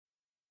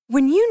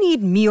When you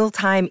need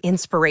mealtime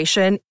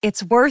inspiration,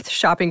 it's worth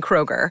shopping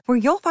Kroger, where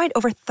you'll find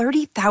over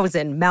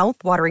 30,000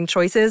 mouth-watering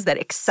choices that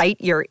excite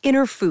your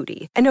inner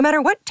foodie. And no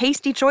matter what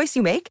tasty choice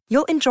you make,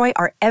 you'll enjoy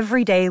our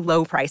everyday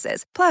low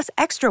prices, plus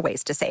extra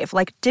ways to save,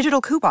 like digital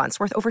coupons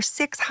worth over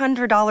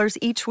 $600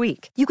 each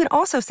week. You can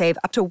also save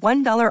up to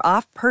 $1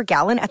 off per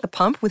gallon at the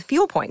pump with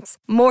fuel points.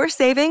 More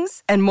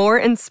savings and more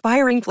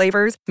inspiring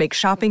flavors make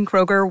shopping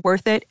Kroger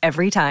worth it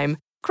every time.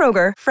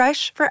 Kroger,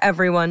 fresh for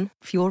everyone.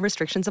 Fuel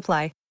restrictions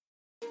apply.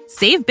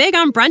 Save big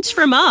on brunch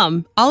for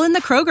mom, all in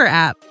the Kroger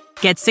app.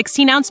 Get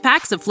 16-ounce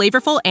packs of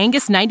flavorful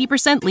Angus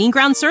 90% lean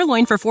ground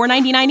sirloin for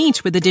 $4.99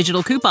 each with a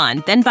digital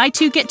coupon. Then buy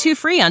 2, get 2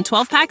 free on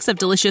 12 packs of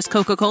delicious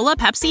Coca-Cola,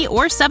 Pepsi,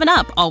 or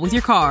 7-Up, all with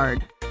your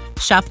card.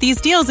 Shop these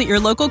deals at your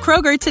local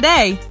Kroger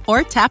today,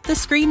 or tap the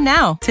screen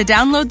now to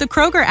download the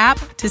Kroger app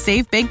to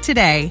save big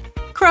today.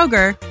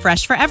 Kroger,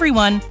 fresh for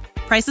everyone.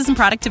 Prices and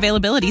product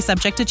availability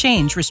subject to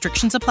change.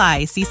 Restrictions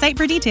apply. See site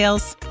for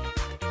details.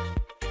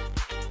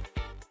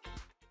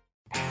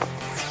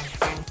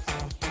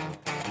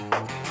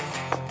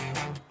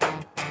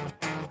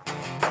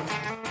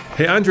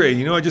 Hey, Andre,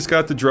 you know I just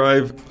got to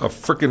drive a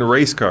freaking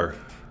race car.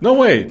 No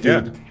way, dude.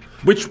 Yeah.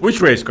 Which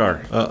race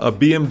car? A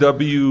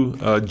BMW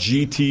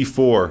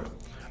GT4,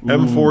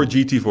 M4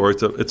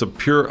 GT4. It's a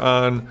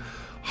pure-on,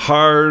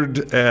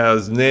 hard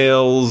as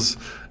nails,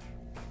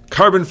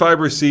 carbon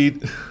fiber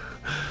seat,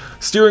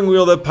 steering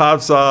wheel that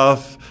pops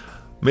off,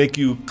 make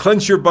you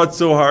clench your butt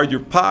so hard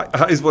your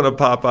eyes want to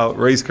pop out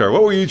race car.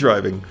 What were you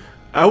driving?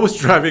 I was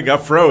driving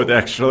off-road,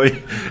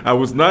 actually. I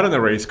was not in a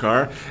race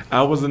car.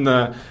 I was in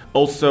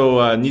also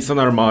a Nissan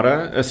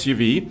Armada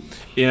SUV.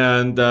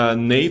 And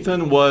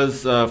Nathan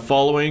was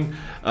following,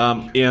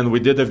 and we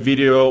did a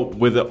video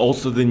with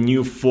also the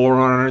new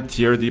 4Runner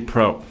TRD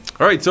Pro. All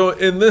right, so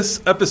in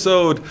this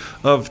episode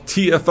of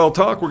TFL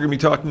Talk, we're going to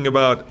be talking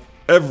about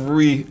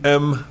every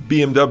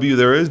BMW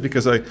there is,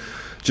 because I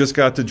just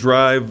got to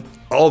drive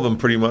all of them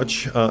pretty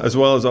much, as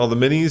well as all the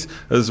minis,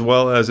 as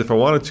well as, if I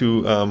wanted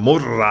to,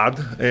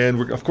 Motorrad. And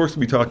we're, of course,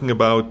 going to be talking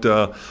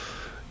about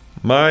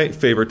my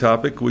favorite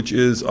topic, which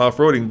is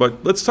off-roading.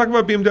 But let's talk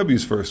about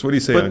BMWs first. What do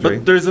you say, Andre?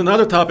 But there's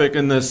another topic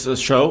in this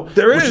show,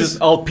 which is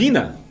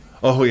Alpina.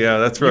 Oh, yeah,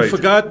 that's right. You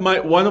forgot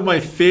one of my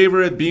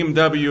favorite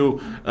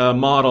BMW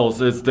models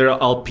is their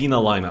Alpina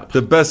lineup.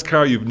 The best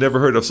car you've never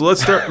heard of. So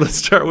let's start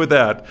with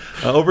that.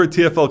 Over at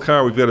TFL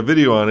Car, we've got a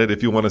video on it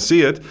if you want to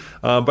see it.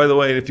 By the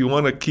way, if you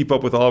want to keep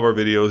up with all of our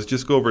videos,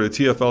 just go over to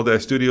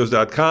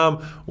tfl-studios.com,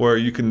 where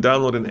you can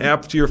download an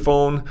app to your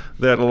phone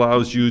that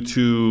allows you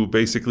to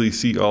basically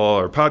see all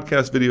our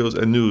podcast videos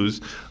and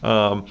news.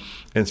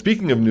 And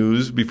speaking of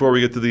news, before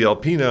we get to the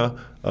Alpina,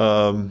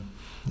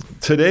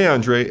 today,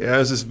 Andre,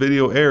 as this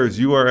video airs,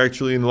 you are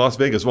actually in Las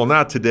Vegas. Well,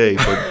 not today,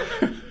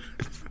 but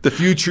the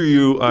future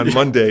you on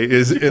Monday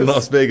is in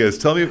Las Vegas.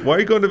 Tell me, why are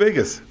you going to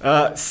Vegas?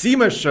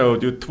 SEMA show,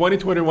 dude.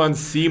 2021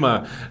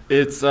 SEMA.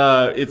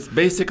 It's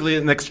basically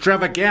an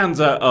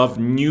extravaganza of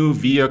new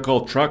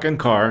vehicle, truck and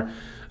car,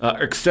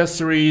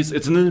 accessories.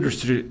 It's an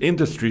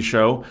industry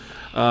show.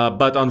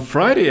 But on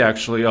Friday,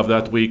 actually, of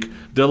that week,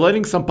 they're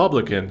letting some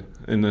public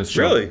in this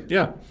show. Really?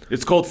 Yeah.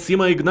 It's called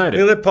SEMA Ignited.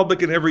 They let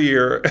public in every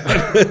year.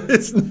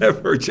 It's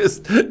never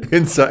just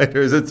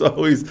insiders. It's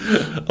always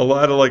a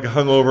lot of like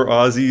hungover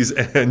Aussies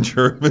and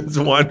Germans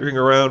wandering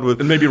around with...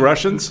 And maybe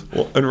Russians?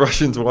 And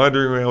Russians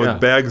wandering around with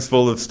bags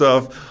full of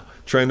stuff,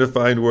 trying to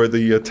find where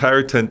the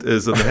tire tent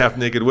is of the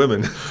half-naked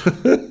women.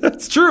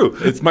 That's true.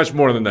 It's much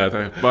more than that,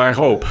 I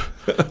hope.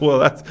 Well,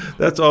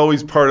 that's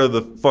always part of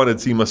the fun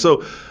at SEMA.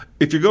 So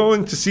if you're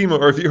going to SEMA,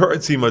 or if you're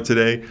at SEMA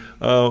today,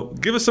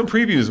 give us some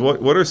previews.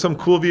 What are some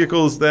cool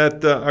vehicles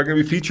that are going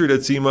to be featured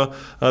at SEMA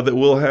that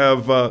we'll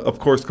have, of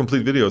course,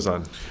 complete videos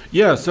on?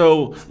 Yeah,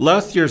 so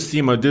last year's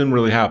SEMA didn't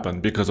really happen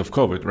because of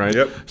COVID, right?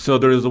 Yep. So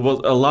there was a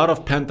lot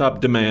of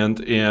pent-up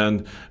demand,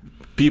 and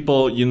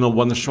people,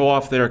 want to show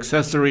off their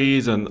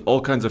accessories and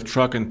all kinds of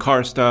truck and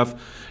car stuff.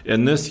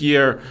 And this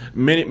year,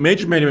 many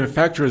major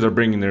manufacturers are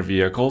bringing their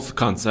vehicles,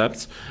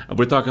 concepts.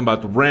 We're talking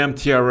about Ram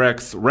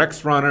TRX,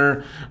 Rex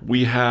Runner.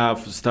 We have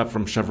stuff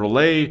from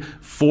Chevrolet.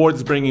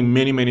 Ford's bringing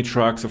many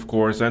trucks, of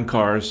course, and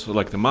cars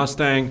like the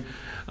Mustang.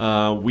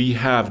 We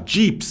have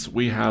Jeeps.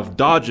 We have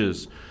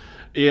Dodges.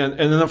 And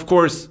then, of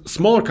course,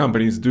 smaller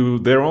companies do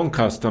their own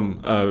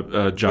custom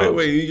jobs.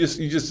 Wait, you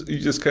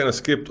just kind of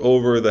skipped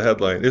over the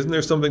headline. Isn't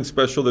there something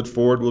special that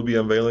Ford will be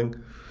unveiling?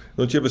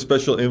 Don't you have a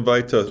special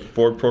invite to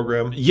Ford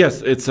program?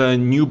 Yes, it's a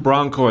new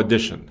Bronco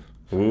edition.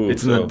 Ooh,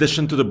 it's an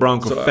addition to the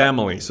Bronco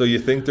family. So you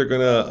think they're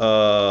going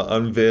to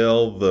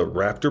unveil the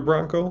Raptor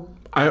Bronco?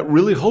 I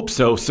really hope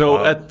so.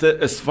 So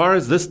as far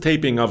as this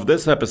taping of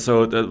this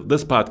episode,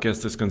 this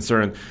podcast is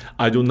concerned,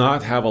 I do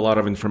not have a lot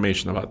of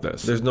information about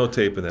this. There's no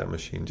tape in that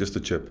machine, just a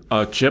chip.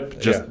 A chip?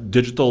 Just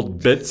digital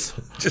bits?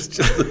 just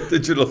the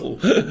digital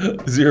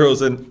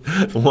zeros and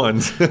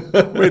ones.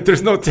 Wait,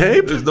 there's no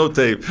tape? There's no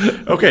tape.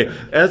 Okay,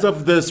 as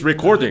of this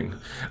recording,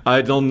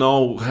 I don't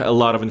know a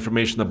lot of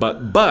information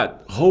about,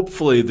 but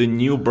hopefully the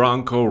new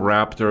Bronco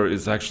Raptor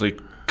is actually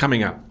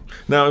coming out.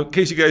 Now, in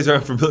case you guys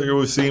aren't familiar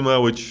with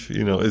SEMA, which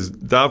is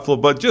doubtful,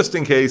 but just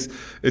in case,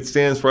 it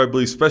stands for, I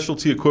believe,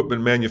 Specialty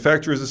Equipment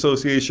Manufacturers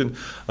Association.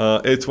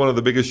 It's one of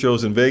the biggest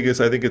shows in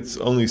Vegas. I think it's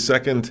only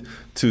second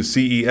to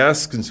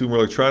CES, Consumer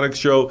Electronics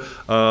Show.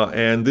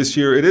 And this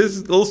year it is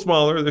a little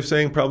smaller. They're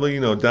saying probably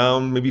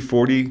down maybe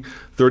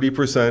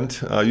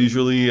 30%.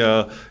 Usually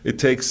it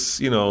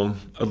takes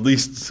at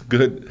least a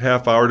good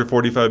half hour to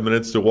 45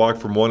 minutes to walk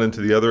from one end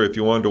to the other. If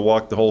you wanted to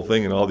walk the whole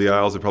thing and all the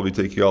aisles, it'd probably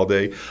take you all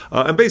day.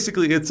 And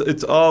basically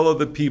it's all of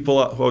the people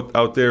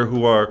out there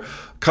who are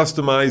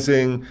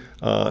customizing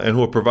and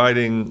who are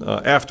providing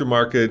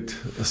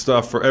aftermarket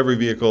stuff for every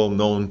vehicle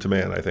known to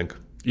man, I think.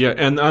 Yeah,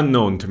 and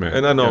unknown to man.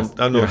 And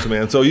unknown to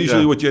man. So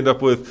usually what you end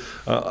up with,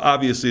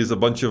 obviously, is a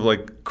bunch of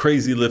like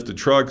crazy lifted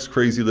trucks,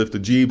 crazy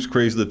lifted Jeeps,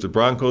 crazy lifted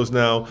Broncos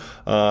now.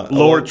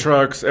 Lower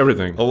trucks,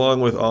 everything. Along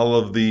with all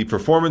of the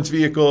performance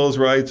vehicles,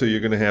 right? So you're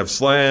going to have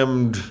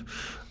slammed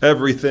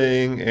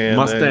everything and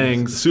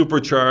Mustangs.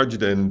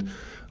 Supercharged and...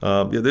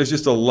 there's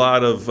just a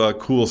lot of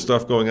cool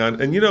stuff going on.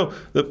 And,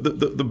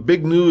 the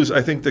big news,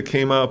 I think, that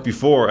came out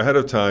ahead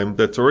of time,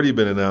 that's already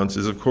been announced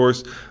is, of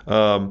course,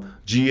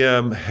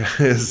 GM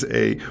has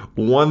a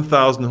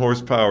 1,000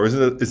 horsepower. Is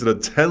it a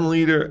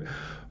 10-liter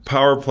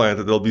power plant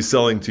that they'll be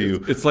selling to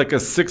you? It's like a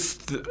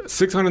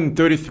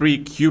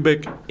 633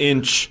 cubic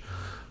inch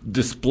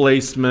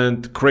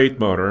displacement crate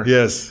motor.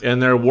 Yes.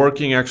 And they're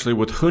working actually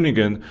with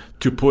Hoonigan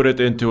to put it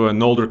into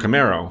an older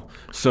Camaro.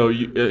 So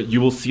you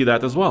will see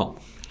that as well.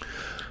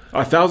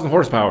 1,000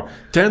 horsepower,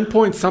 10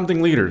 point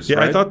something liters. Yeah,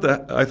 right? I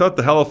thought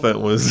the Helephant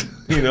was,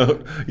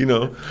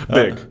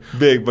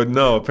 big, but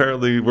no.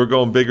 Apparently, we're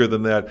going bigger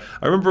than that.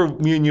 I remember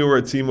me and you were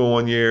at SEMA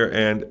one year,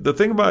 and the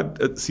thing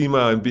about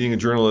SEMA and being a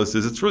journalist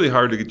is it's really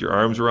hard to get your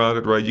arms around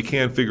it. Right? You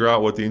can't figure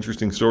out what the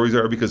interesting stories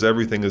are because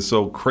everything is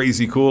so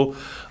crazy cool.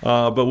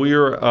 But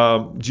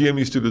GM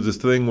used to do this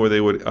thing where they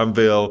would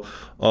unveil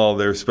all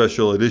their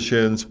special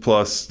editions,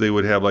 plus they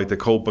would have like the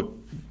Copa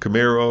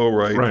Camaro,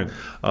 right? Right.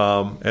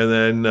 And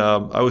then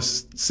I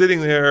was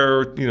sitting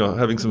there,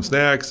 having some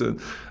snacks, and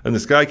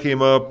this guy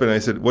came up, and I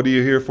said, "What are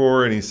you here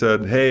for?" And he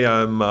said, "Hey,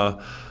 I'm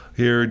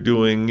here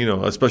doing,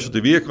 a specialty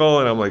vehicle."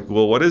 And I'm like,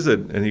 "Well, what is it?"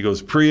 And he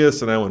goes,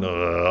 "Prius." And I went,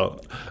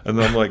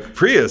 and I'm like,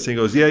 "Prius?" And he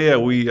goes, "Yeah,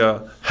 we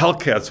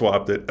Hellcat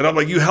swapped it." And I'm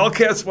like, "You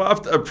Hellcat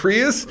swapped a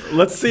Prius?"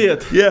 Let's see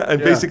it. Yeah, and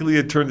basically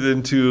it turned it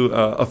into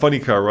a funny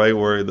car, right,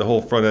 where the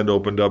whole front end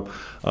opened up,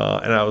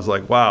 and I was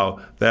like, "Wow,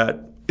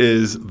 that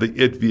is the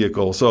IT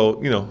vehicle." So,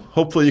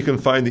 hopefully you can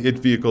find the IT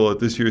vehicle at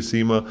this year's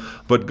SEMA.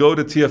 But go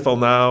to TFL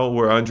Now,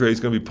 where Andre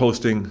is going to be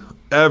posting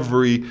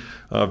every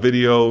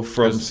video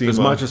from SEMA as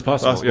much as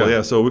possible.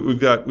 Yeah. So we've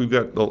got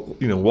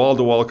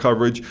wall-to-wall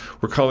coverage.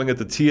 We're calling it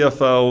the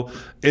TFL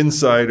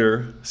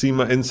Insider,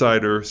 SEMA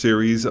Insider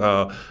series.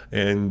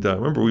 And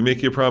remember, we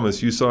make you a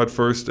promise. You saw it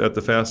first at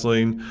the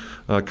Fastlane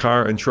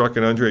Car and Truck.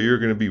 And Andre, you're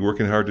going to be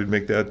working hard to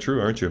make that true,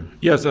 aren't you?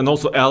 Yes, and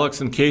also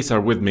Alex and Case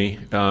are with me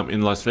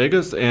in Las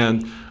Vegas.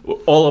 And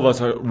all of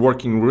us are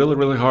working really,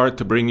 really hard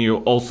to bring you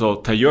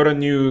also Toyota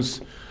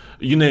news,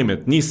 you name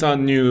it,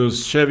 Nissan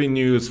news, Chevy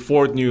news,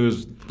 Ford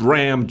news,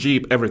 Ram,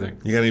 Jeep, everything.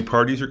 You got any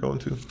parties you're going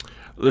to?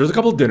 There's a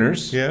couple of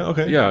dinners. Yeah,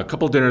 okay. Yeah, a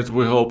couple of dinners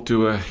we hope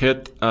to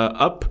hit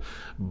up,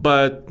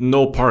 but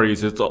no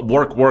parties. It's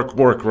work,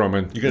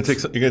 Roman. You're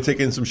gonna take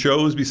in some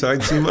shows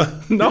besides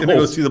SEMA? No. You're gonna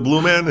go see the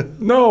Blue Man?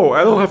 No,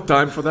 I don't have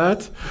time for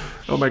that.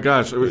 Oh my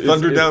gosh.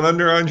 Thunder Down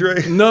Under,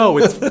 Andre? No,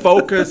 it's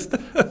focused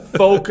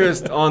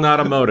on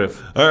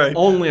automotive. All right.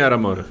 Only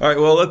automotive. All right,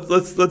 well,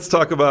 let's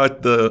talk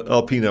about the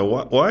Alpina.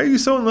 Why are you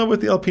so in love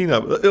with the Alpina?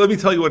 Let me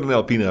tell you what an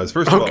Alpina is.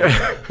 First of all,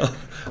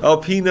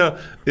 Alpina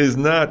is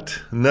not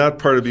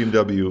part of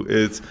BMW.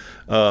 It's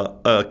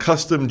a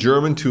custom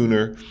German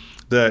tuner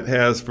that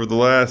has, for the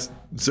last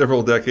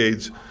several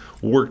decades,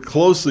 worked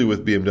closely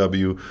with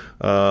BMW.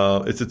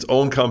 It's its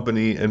own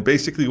company, and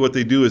basically what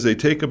they do is they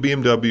take a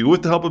BMW,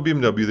 with the help of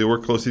BMW, they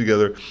work closely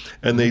together,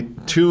 and they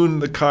tune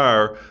the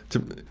car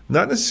to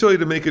not necessarily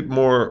to make it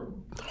more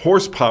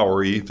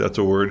horsepower-y, if that's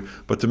a word,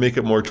 but to make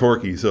it more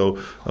torquey. So,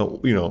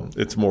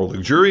 it's more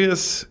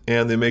luxurious,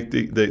 and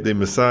they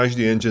massage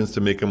the engines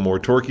to make them more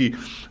torquey.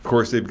 Of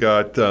course, they've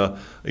got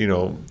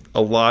a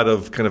lot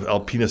of kind of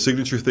Alpina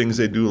signature things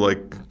they do, like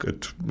a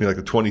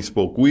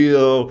 20-spoke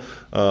wheel.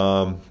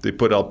 They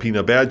put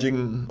Alpina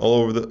badging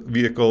all over the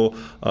vehicle,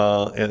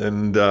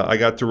 and I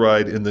got to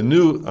ride in the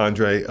new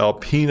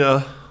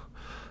Alpina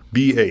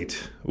B8,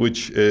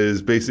 which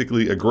is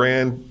basically a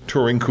Grand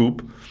Touring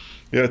Coupe.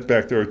 Yeah, it's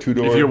back there, a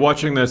two-door. If you're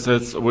watching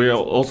this, we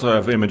also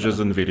have images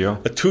and video.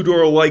 A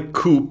two-door-like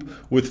coupe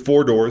with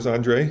 4 doors,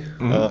 Andre,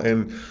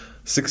 and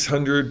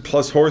 600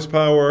 plus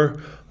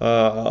horsepower.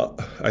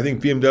 I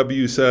think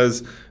BMW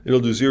says it'll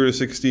do 0 to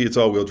 60. It's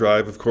all-wheel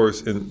drive, of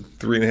course, in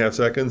 3.5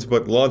 seconds.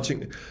 But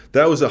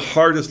that was the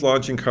hardest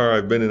launching car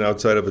I've been in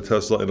outside of a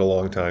Tesla in a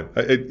long time.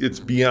 It's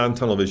beyond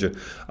tunnel vision.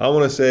 I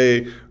want to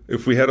say,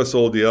 if we had a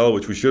Soul DL,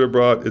 which we should have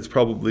brought, it's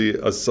probably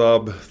a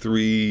sub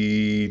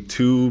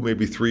 3.2,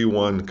 maybe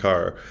 3.1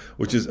 car,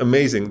 which is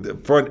amazing. The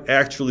front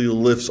actually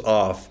lifts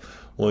off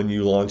when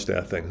you launch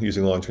that thing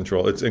using launch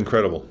control. It's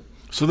incredible.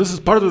 So this is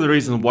part of the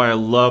reason why I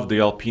love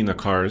the Alpina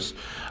cars.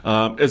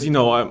 As you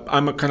know,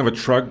 I'm a kind of a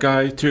truck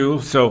guy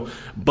too.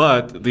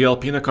 But the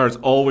Alpina cars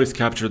always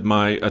captured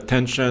my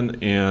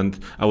attention, and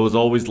I was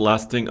always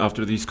lasting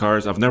after these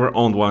cars. I've never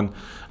owned one,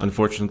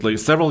 unfortunately.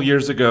 Several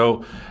years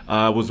ago,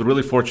 I was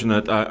really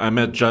fortunate. I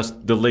met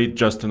the late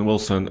Justin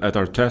Wilson at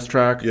our test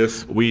track.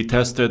 Yes. We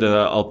tested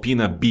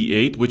Alpina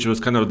B8, which was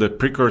kind of the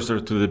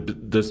precursor to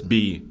this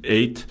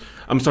B8.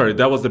 I'm sorry,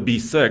 that was the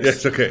B6.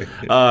 Yes, okay.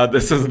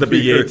 This is the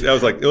B8. I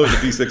was like, it was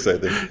the B6, I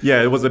think.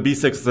 Yeah, it was a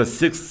B6, the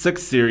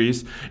 6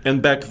 series. And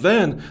back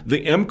then,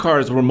 the M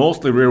cars were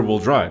mostly rear-wheel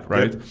drive,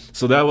 right? Yep.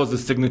 So that was the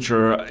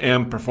signature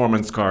M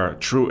performance car,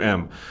 true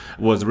M,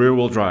 was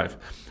rear-wheel drive.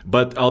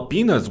 But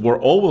Alpinas were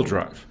all-wheel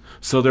drive.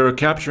 So they were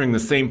capturing the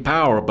same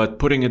power, but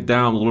putting it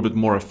down a little bit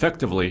more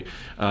effectively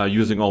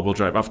using all-wheel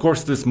drive. Of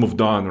course, this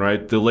moved on,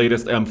 right? The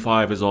latest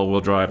M5 is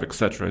all-wheel drive, et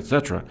cetera, et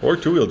cetera. Or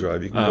two-wheel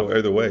drive. You can go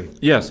either way.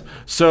 Yes.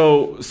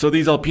 So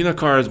these Alpina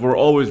cars were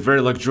always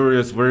very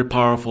luxurious, very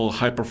powerful,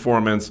 high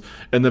performance.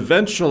 And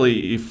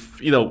eventually,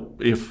 if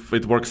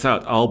it works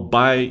out, I'll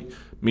buy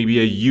maybe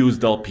a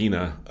used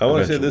Alpina. I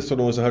want to say this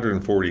one was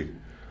 140.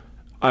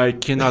 I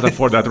cannot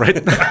afford that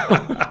right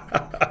now.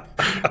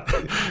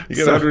 You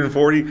get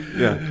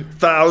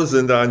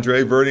 140,000,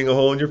 Andre, burning a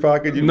hole in your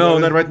pocket. No,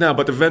 not right now,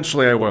 but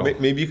eventually I will.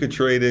 Maybe you could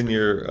trade in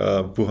your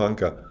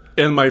Buhanka.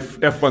 And my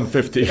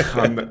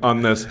F-150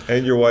 on this.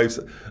 And your wife's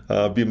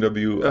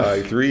BMW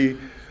i3.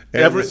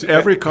 And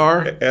every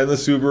car. And the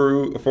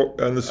Subaru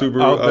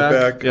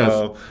Outback.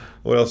 Yes.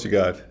 What else you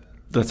got?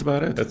 That's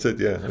about it. That's it,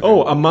 yeah. Okay.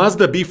 Oh, a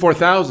Mazda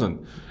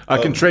B4000. I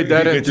can trade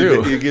that in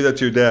too. You give that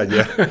to your dad,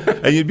 yeah.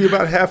 And you'd be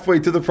about halfway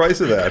to the price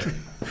of that.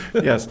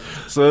 Yes.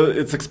 So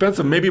it's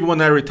expensive. Maybe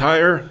when I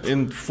retire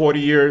in 40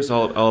 years,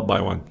 I'll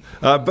buy one.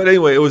 But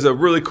anyway, it was a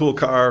really cool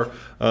car.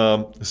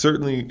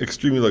 Certainly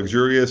extremely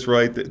luxurious,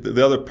 right?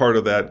 The other part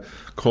of that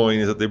coin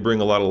is that they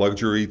bring a lot of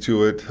luxury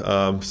to it.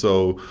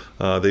 So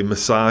they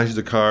massage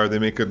the car. They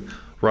make it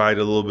ride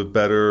a little bit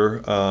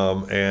better.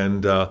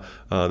 And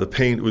the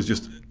paint was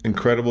just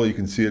incredible. You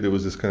can see it. It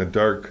was this kind of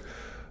dark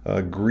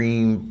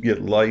green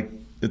yet light.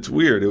 It's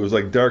weird. It was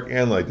like dark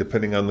and light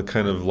depending on the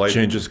kind of light.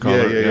 Changes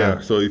color. Yeah.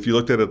 So if you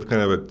looked at it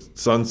kind of at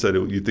sunset,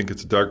 you think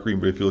it's a dark green,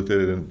 but if you looked at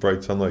it in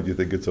bright sunlight, you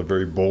think it's a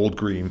very bold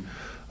green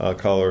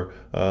color.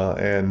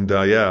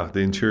 The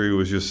interior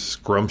was just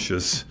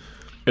scrumptious.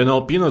 And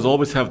Alpinas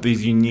always have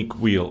these unique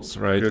wheels,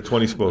 right? Yeah,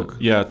 20-spoke.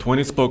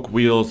 20-spoke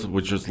wheels,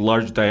 which is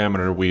large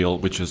diameter wheel,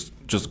 which is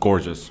just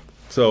gorgeous.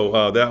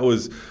 So that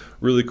was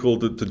really cool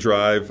to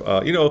drive.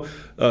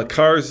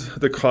 Cars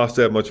that cost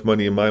that much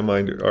money, in my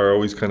mind, are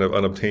always kind of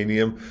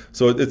unobtainium.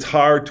 So it's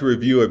hard to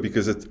review it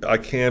because I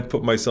can't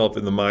put myself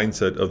in the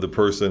mindset of the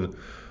person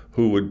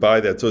who would buy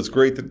that. So it's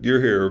great that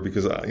you're here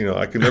because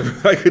I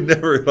could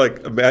never like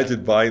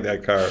imagine buying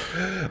that car.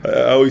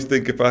 I always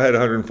think if I had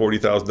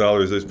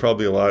 $140,000, there's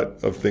probably a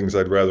lot of things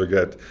I'd rather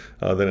get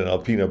than an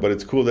Alpina. But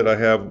it's cool that I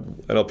have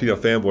an Alpina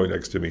fanboy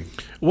next to me.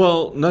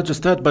 Well, not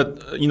just that,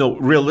 but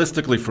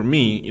realistically for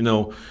me,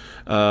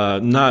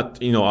 I'm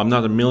not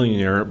a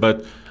millionaire,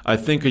 but I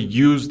think a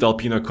used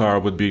Alpina car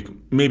would be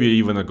maybe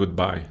even a good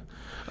buy.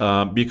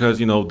 Because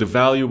the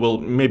value will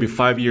maybe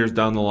 5 years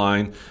down the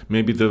line,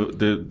 maybe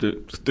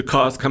the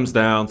cost comes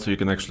down, so you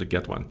can actually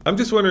get one. I'm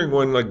just wondering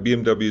when like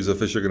BMW is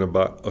officially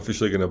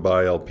going to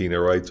buy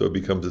Alpina, right? So it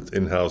becomes its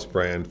in-house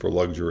brand for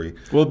luxury.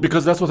 Well,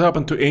 because that's what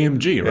happened to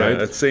AMG, right?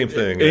 Yeah, same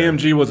thing.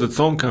 AMG was its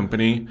own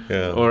company,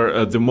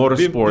 or the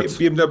motorsports.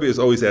 BMW has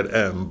always had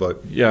M,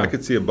 but I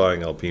could see them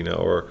buying Alpina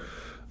or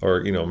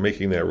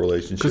making that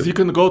relationship. Because you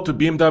can go to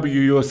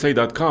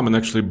BMWUSA.com and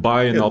actually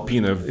buy an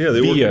Alpina. Yeah,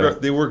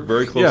 they work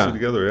very closely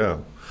together. Yeah.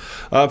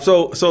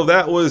 So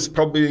that was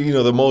probably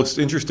the most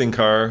interesting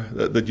car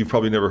that you've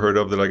probably never heard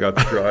of that I got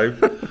to drive.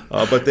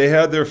 But they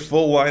had their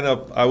full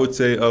lineup, I would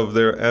say, of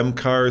their M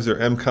cars, their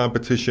M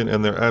competition,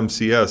 and their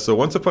MCS. So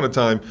once upon a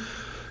time,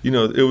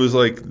 it was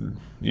like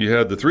you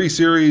had the 3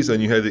 Series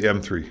and you had the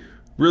M3.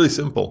 Really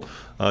simple.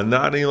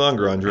 Not any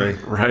longer, Andre.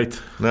 Right.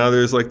 Now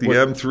there's like the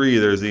M3,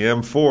 there's the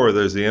M4,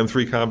 there's the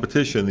M3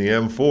 competition, the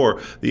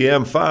M4, the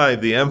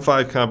M5, the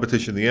M5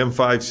 competition, the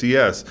M5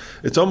 CS.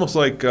 It's almost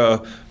like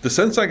the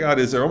sense I got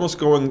is they're almost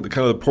going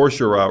kind of the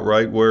Porsche route,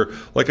 right? Where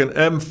like an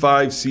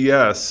M5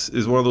 CS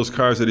is one of those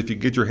cars that if you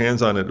get your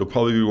hands on it, it'll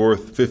probably be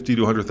worth $50,000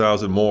 to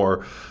 $100,000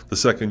 more the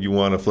second you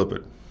want to flip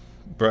it.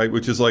 Right,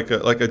 which is like a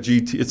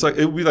GT. It's like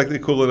it would be like the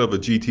equivalent of a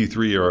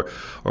GT3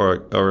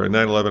 or a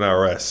 911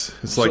 RS.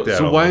 It's like that.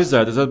 So why is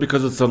that? Is that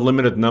because it's a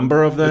limited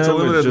number of them? It's a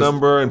limited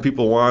number, and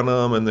people want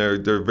them, and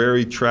they're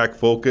very track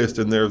focused,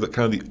 and they're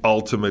kind of the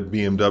ultimate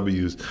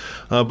BMWs.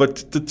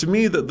 But to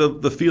me,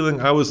 the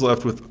feeling I was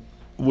left with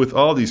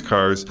all these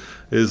cars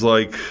is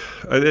like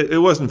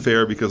it wasn't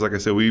fair because, like I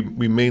said, we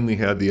mainly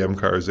had the M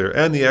cars there,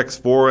 and the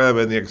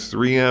X4M and the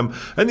X3M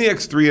and the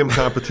X3M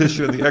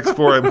competition and the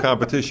X4M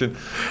competition.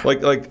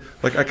 Like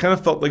I kind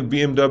of felt like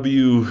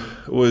BMW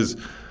was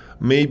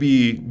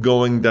maybe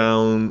going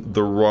down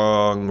the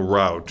wrong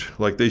route.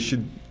 Like they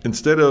should,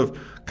 instead of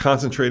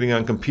concentrating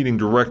on competing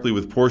directly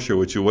with Porsche,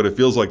 which is what it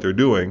feels like they're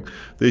doing.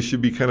 They should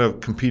be kind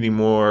of competing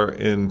more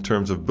in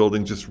terms of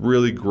building just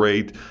really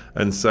great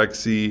and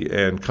sexy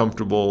and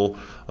comfortable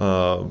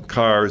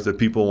cars that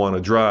people want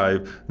to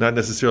drive, not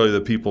necessarily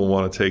that people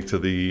want to take to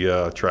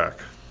the track.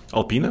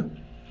 Alpina?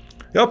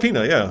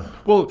 Alpina, yeah.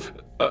 Well,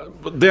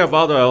 they have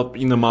other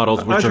Alpina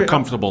models which are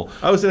comfortable.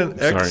 I was in an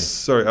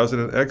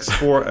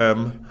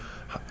X4M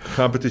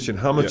competition.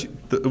 How much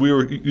we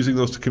were using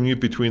those to commute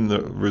between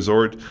the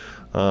resort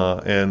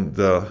and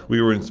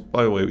we were in.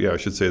 By the way, I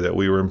should say that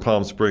we were in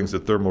Palm Springs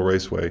at Thermal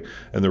Raceway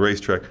and the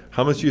racetrack.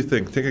 How much do you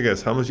think? Take a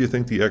guess. How much do you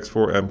think the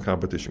X4M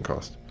competition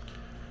cost?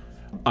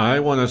 I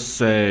want to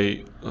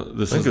say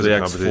this is the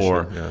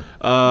X4. Yeah.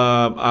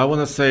 I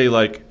want to say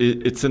like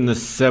it's in the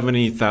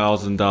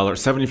 $70,000,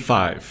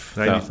 75.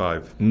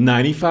 95.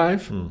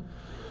 95? Ooh.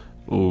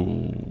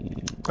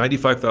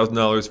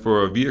 $95,000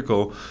 for a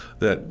vehicle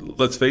that,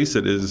 let's face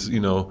it, is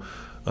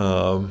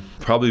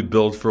probably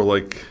built for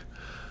like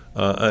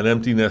an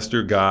empty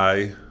nester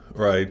guy,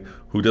 right?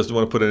 Who doesn't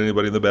want to put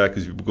anybody in the back,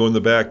 because you go in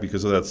the back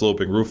because of that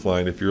sloping roof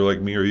line. If you're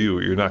like me or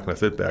you're not going to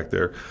fit back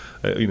there.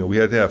 We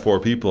had to have 4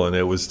 people, and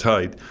it was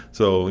tight.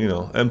 So,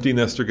 empty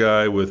nester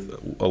guy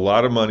with a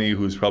lot of money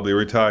who's probably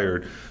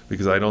retired,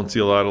 because I don't see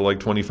a lot of like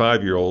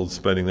 25-year-olds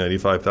spending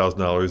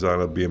 $95,000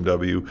 on a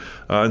BMW.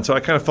 And so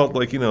I kind of felt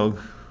like,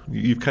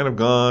 you've kind of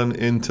gone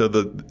into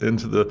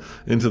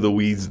the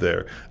weeds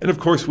there. And of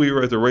course, we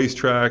were at the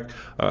racetrack,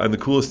 and the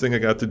coolest thing I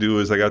got to do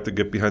is I got to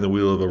get behind the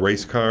wheel of a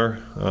race car,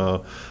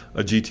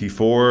 a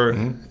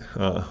GT4,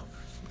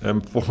 M4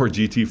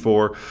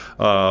 GT4.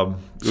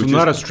 So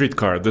not a street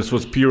car. This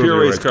was pure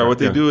race car. What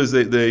they do is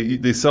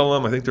they sell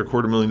them. I think they're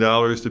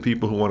 $250,000 to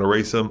people who want to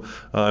race them.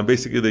 And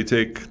basically,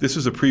 this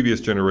was a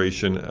previous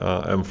generation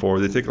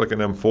M4. They take like an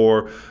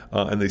M4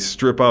 and they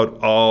strip out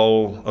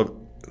all of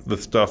the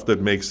stuff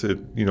that makes it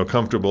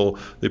comfortable.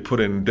 They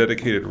put in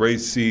dedicated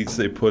race seats.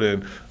 They put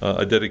in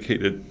a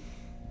dedicated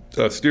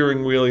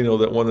steering wheel,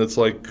 that one that's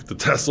like the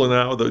Tesla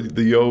now,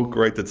 the yoke,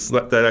 right?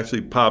 That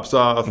actually pops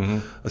off.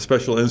 A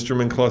special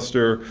instrument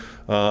cluster,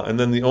 and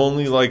then the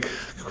only like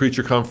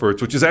creature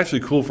comforts, which is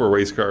actually cool for a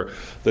race car,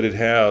 that it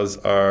has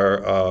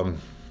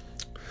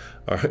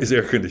is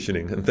air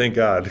conditioning. And thank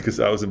God, because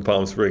I was in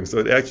Palm Springs, so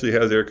it actually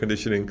has air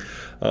conditioning,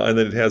 and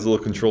then it has a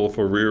little control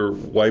for rear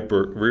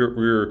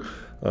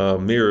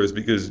mirrors,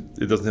 because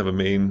it doesn't have a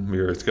main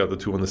mirror. It's got the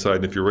 2 on the side,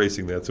 and if you're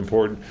racing, that's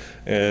important.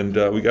 And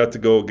we got to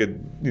go get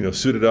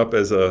suited up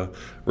as a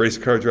race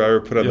car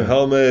driver, put on the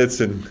helmets,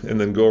 and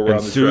then go around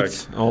the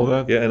suits, track. All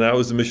that. Yeah, and I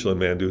was the Michelin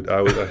man, dude.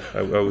 I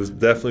was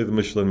definitely the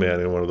Michelin man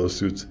in one of those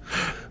suits,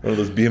 one of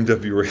those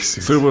BMW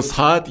racing. So it was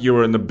hot. You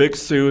were in a big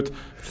suit.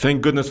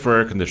 Thank goodness for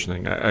air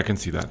conditioning. I can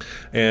see that.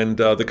 And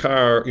the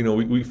car,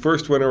 we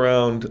first went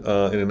around in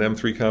an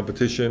M3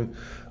 competition,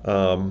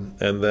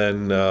 and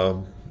then.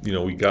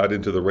 We got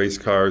into the race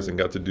cars and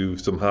got to do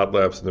some hot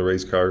laps in the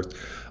race cars.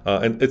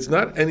 And it's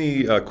not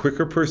any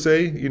quicker per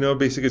se.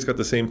 Basically it's got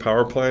the same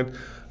power plant.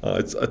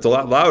 It's a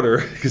lot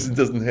louder because it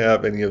doesn't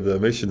have any of the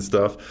emission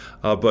stuff.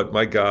 But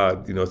my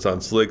God, it's on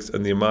slicks,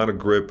 and the amount of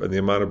grip and the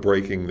amount of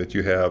braking that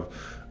you have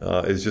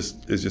is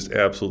just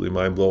absolutely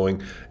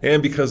mind-blowing.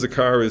 And because the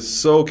car is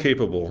so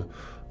capable,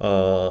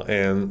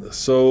 and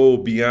so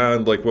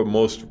beyond like what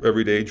most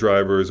everyday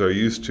drivers are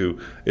used to.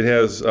 It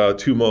has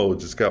 2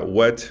 modes. It's got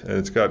wet and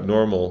it's got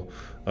normal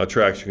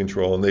traction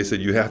control, and they said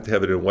you have to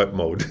have it in wet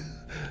mode,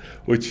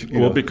 which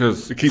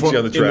because it keeps you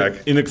on the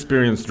track.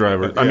 Inexperienced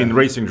drivers,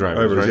 racing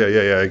drivers, right?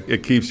 Yeah.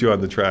 It keeps you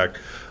on the track.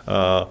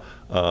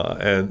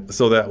 And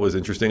so that was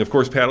interesting. Of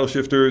course, paddle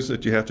shifters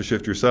that you have to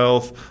shift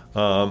yourself.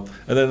 And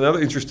then another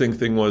interesting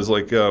thing was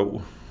like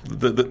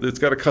it's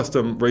got a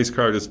custom race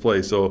car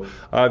display. So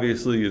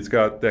obviously it's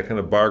got that kind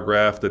of bar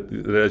graph that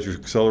as you're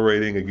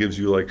accelerating, it gives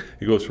you like,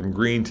 it goes from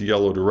green to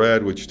yellow to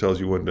red, which tells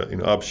you when to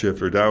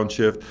upshift or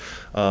downshift.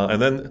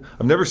 And then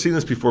I've never seen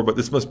this before, but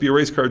this must be a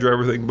race car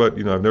driver thing, but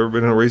I've never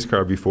been in a race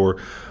car before.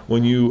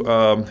 When you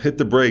hit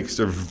the brakes,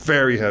 they're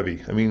very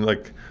heavy. I mean,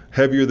 like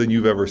heavier than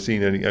you've ever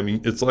seen any. I mean,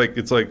 it's like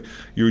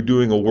you're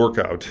doing a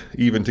workout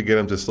even to get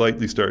them to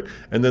slightly start.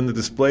 And then the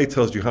display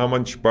tells you how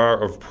much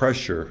bar of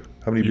pressure,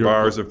 how many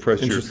bars of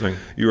pressure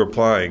you're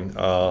applying,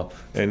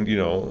 and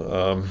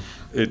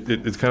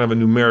it's kind of a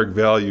numeric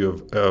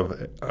value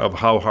of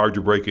how hard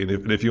you're braking.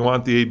 If you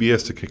want the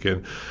ABS to kick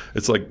in,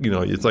 it's like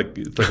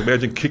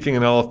imagine kicking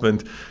an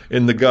elephant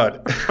in the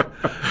gut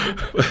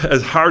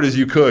as hard as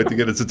you could to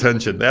get its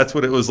attention. That's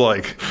what it was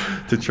like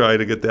to try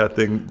to get that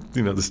thing,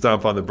 to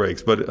stomp on the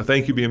brakes. But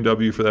thank you,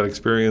 BMW, for that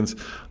experience.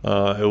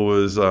 It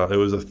was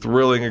a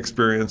thrilling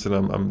experience, and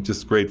I'm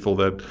just grateful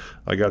that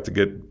I got to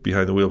get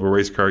behind the wheel of a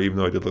race car, even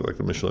though I did look like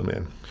the Michelin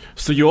man.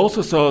 So you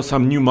also saw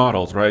some new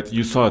models, right?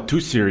 You saw a 2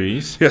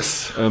 Series.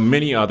 Yes.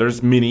 Many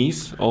others,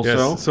 minis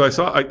also. Yes. So I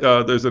saw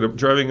there's a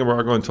driving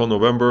embargo until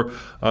November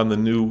on the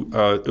new.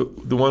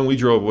 The one we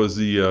drove was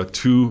the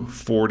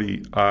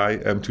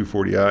 240i,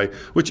 M240i,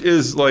 which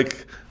is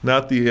like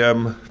not the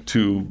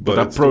M2, but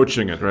it's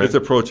approaching it, right? It's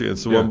approaching it.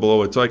 It's the one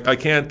below it. So I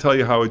can't tell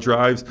you how it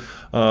drives,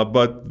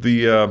 but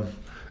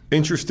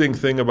interesting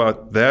thing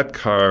about that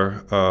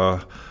car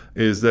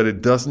is that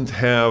it doesn't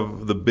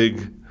have the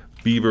big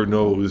beaver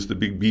nose, the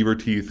big beaver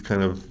teeth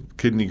kind of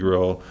kidney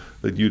grill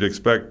that you'd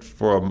expect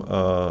from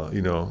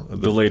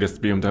the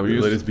latest BMWs.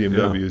 The latest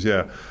BMWs,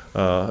 yeah.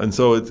 And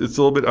so it's a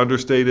little bit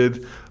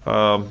understated.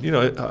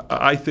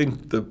 I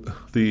think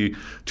the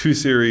 2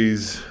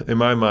 Series, in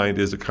my mind,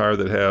 is a car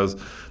that has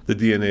the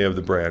DNA of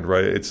the brand,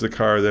 right? It's the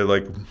car that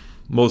like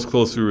most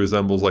closely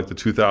resembles like the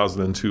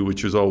 2002,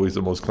 which is always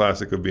the most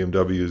classic of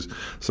BMWs.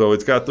 So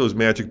it's got those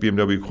magic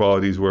BMW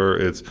qualities where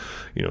it's,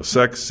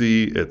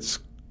 sexy, it's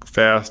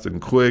fast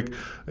and quick,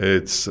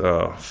 it's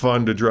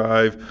fun to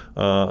drive,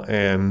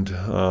 and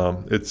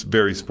it's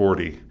very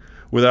sporty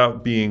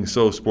without being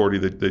so sporty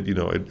that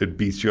it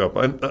beats you up.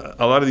 And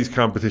a lot of these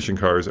competition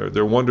cars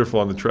they're wonderful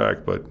on the track,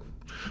 but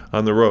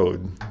on the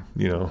road,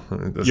 you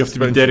have to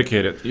be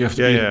dedicated. You have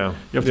to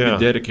be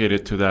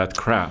dedicated to that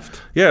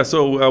craft. Yeah,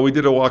 so we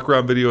did a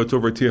walk-around video. It's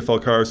over at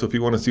TFL Cars, so if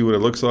you want to see what it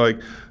looks like,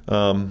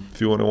 if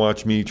you want to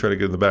watch me try to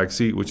get in the back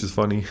seat, which is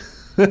funny,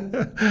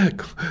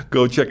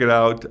 go check it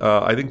out.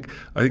 I think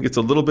it's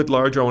a little bit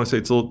larger. I want to say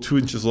it's a little 2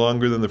 inches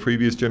longer than the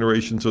previous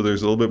generation, so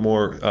there's a little bit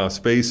more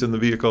space in the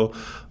vehicle.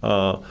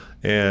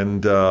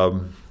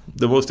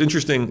 The most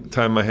interesting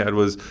time I had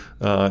was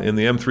in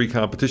the M3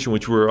 competition,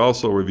 which we're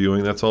also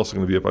reviewing. That's also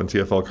going to be up on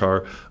TFL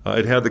Car.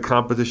 It had the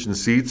competition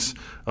seats,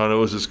 and it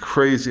was this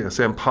crazy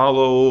San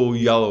Paulo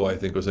yellow, I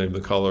think was the name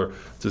of the color.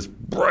 It's this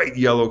bright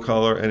yellow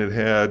color, and it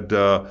had,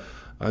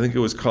 I think it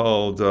was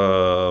called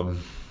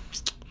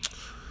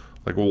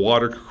like a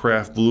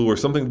watercraft blue or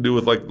something to do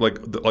with like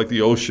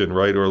the ocean,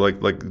 right? Or like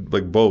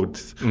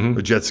boat,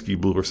 a jet ski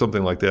blue or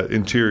something like that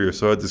interior.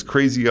 So it had this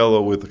crazy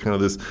yellow with kind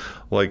of this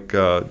like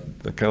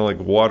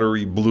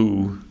watery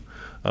blue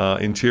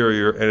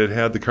interior, and it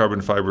had the carbon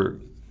fiber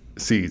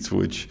seats,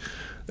 which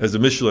as a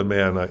Michelin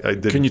man, I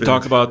did. Can you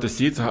talk about the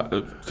seats?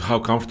 How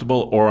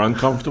comfortable or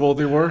uncomfortable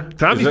they were?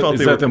 Tommy felt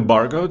they were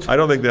embargoed. I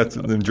don't think that's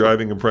a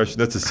driving impression.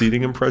 That's a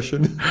seating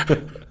impression.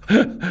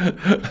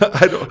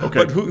 I don't.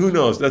 Okay. But who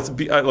knows?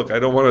 Look. I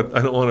don't want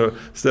to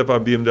step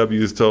on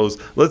BMW's toes.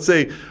 Let's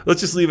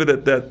just leave it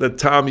at that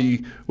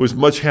Tommy was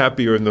much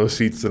happier in those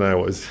seats than I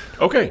was.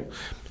 Okay.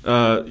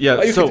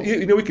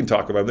 We can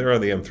talk about them. They're on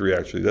the M3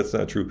 actually. That's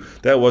not true.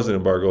 That wasn't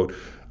embargoed.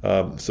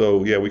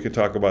 We could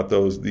talk about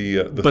those.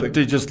 But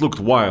they just looked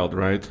wild,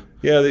 right?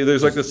 Yeah,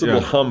 there's like this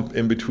little hump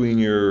in between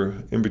your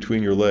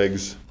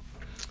legs,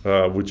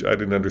 which I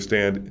didn't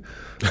understand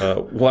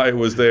why it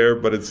was there,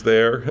 but it's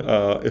there.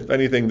 If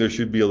anything, there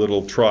should be a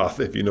little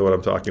trough, if you know what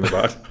I'm talking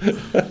about.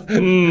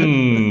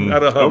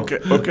 Not a hump.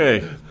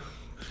 Okay.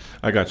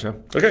 I gotcha.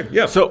 Okay,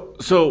 yeah.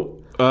 So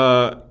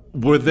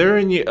were there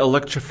any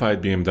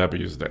electrified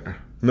BMWs there?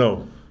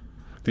 No.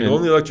 The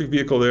only electric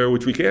vehicle there,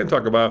 which we can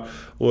talk about,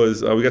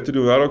 was we got to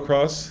do an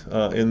autocross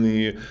in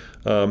the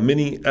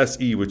Mini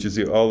SE, which is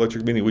the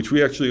all-electric Mini, which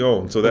we actually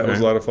own. So that was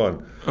a lot of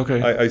fun. Okay.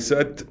 I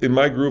sat in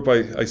my group.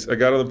 I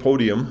got on the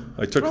podium.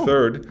 I took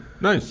third.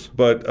 Nice.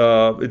 But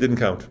it didn't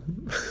count.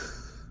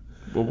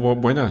 Well,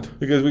 why not?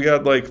 Because we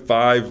got like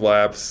 5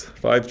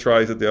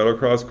 tries at the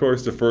autocross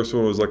course. The first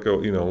one was like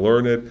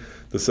learn it.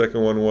 The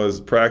second one was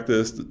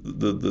practice.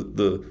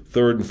 The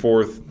third and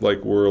fourth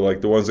were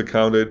like the ones that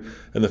counted,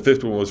 and the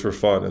fifth one was for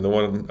fun. And the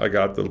one I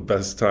got the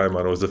best time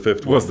on was the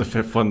fifth one. Was the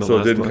fifth one the so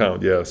last it didn't one?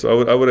 count? Yeah.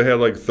 So I would have had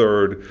like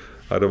third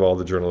out of all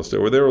the journalists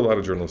there. There were a lot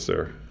of journalists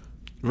there.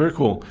 Very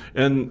cool.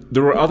 And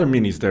there were other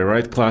minis there,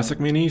 right? Classic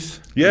minis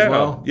as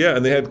well? Yeah,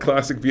 and they had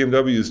classic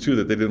BMWs too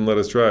that they didn't let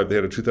us drive. They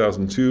had a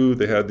 2002,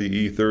 they had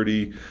the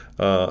E30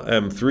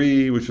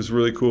 M3, which was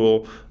really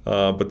cool.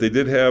 But they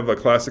did have a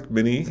classic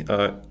Mini,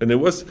 and it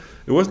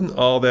wasn't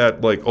all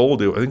that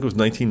old. I think it was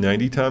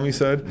 1990. Tommy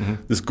said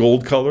this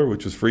gold color,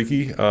 which was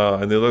freaky,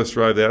 and they let us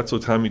drive that. So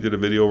Tommy did a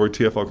video over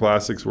TFL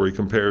Classics where he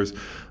compares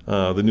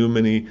the new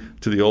Mini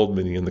to the old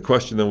Mini. And the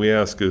question that we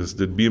ask is,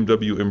 did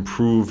BMW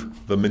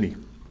improve the Mini?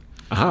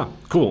 Aha,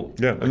 cool.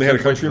 Yeah, and they had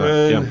a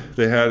Countryman.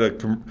 They had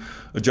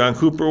a John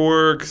Cooper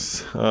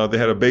Works. They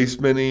had a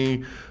base Mini.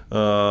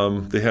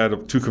 They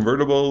had 2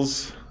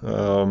 convertibles.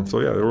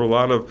 There were a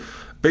lot of.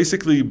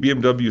 Basically,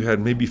 BMW had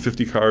maybe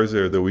 50 cars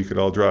there that we could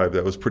all drive.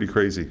 That was pretty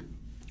crazy.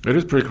 It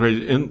is pretty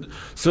crazy. And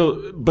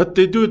so, but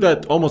they do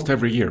that almost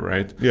every year,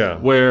 right? Yeah.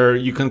 Where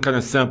you can kind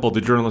of sample,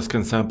 the journalists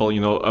can sample,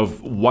 a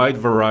wide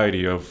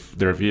variety of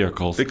their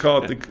vehicles. They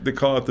call it the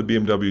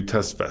BMW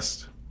Test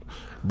Fest.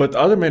 But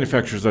other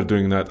manufacturers are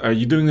doing that. Are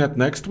you doing that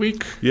next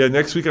week? Yeah,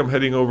 next week I'm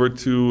heading over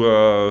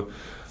to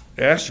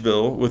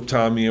Asheville with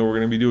Tommy, and we're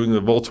going to be doing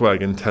the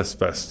Volkswagen Test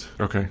Fest.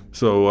 Okay.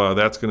 So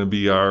that's going to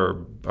be our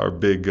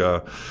big...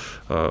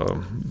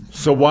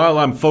 so while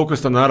I'm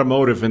focused on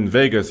automotive in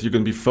Vegas, you're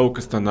going to be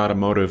focused on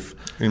automotive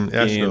in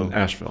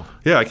Asheville.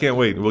 Yeah, I can't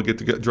wait. We'll get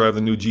to drive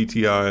the new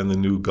GTI and the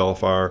new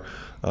Golf R.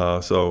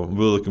 So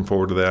we're looking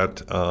forward to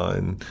that,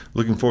 and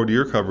looking forward to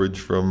your coverage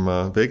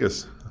from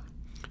Vegas.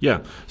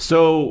 Yeah.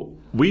 So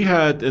we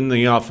had in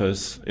the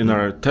office, in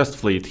our test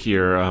fleet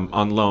here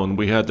on loan,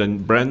 we had a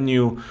brand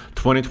new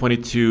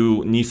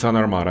 2022 Nissan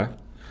Armada.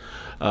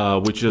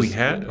 which is We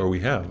had or we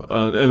have?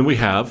 and we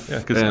have. Yeah,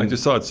 because I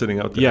just saw it sitting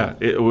out there. Yeah,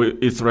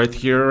 it's right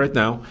here right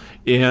now,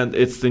 and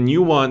it's the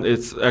new one.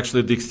 It's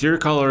actually the exterior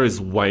color is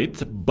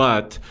white,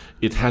 but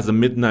it has a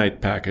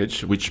midnight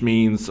package, which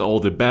means all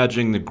the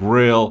badging, the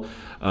grille,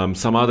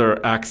 some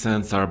other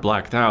accents are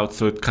blacked out,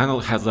 so it kind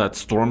of has that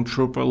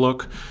stormtrooper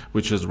look,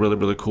 which is really,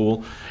 really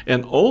cool.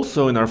 And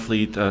also in our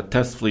fleet,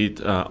 test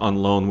fleet on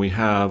loan, we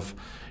have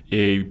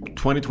a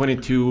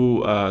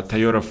 2022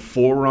 Toyota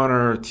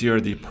 4Runner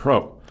TRD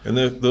Pro. And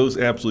those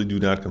absolutely do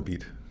not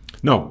compete.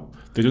 No,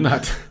 they do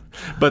not.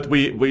 But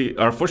we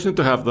are fortunate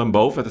to have them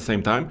both at the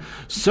same time.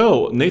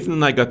 So Nathan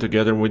and I got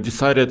together and we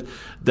decided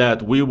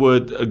that we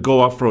would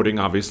go off-roading,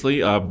 obviously.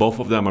 Both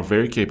of them are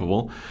very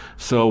capable.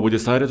 So we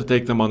decided to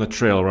take them on a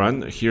trail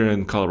run here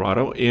in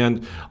Colorado.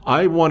 And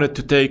I wanted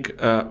to take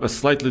a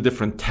slightly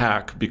different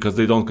tack because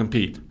they don't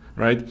compete,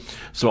 right?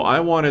 So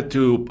I wanted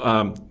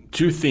to,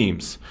 two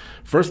themes.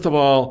 First of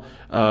all,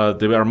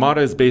 the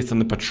Armada is based on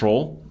the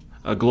Patrol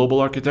global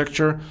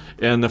architecture,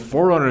 and the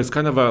 4Runner is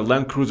kind of a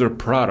Land Cruiser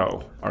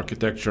Prado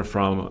architecture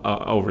from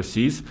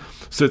overseas.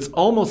 So it's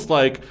almost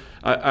like,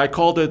 I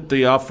called it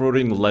the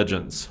off-roading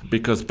legends,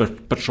 because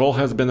Patrol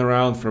has been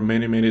around for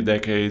many, many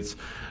decades.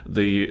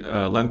 The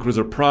Land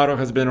Cruiser Prado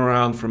has been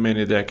around for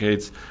many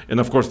decades, and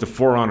of course the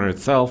 4Runner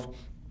itself.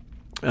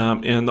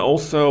 And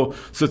also,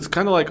 so it's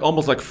kind of like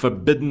almost like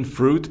forbidden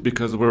fruit,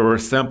 because we're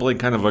sampling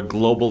kind of a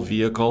global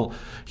vehicle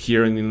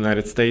here in the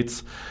United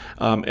States.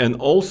 And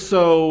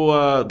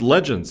also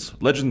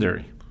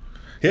legendary.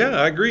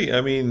 Yeah, I agree. I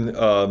mean,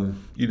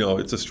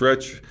 it's a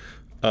stretch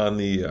on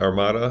the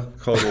Armada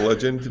called a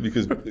legend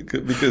because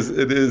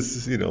it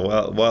is,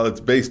 while it's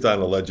based on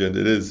a legend,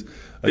 it is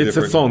it's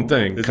its own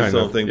thing. It's its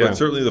own thing. Yeah. But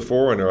certainly the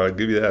 4Runner, I'll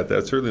give you that.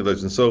 That's certainly a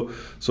legend. So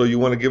you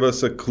want to give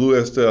us a clue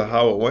as to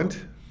how it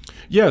went?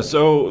 Yeah,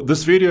 so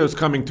this video is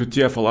coming to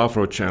TFL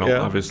Off-Road channel, Yeah.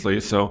 obviously,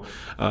 so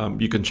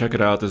you can check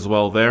it out as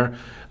well there.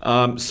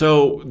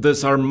 So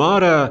this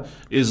Armada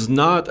is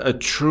not a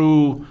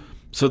true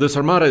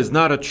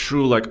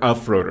like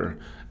off-roader.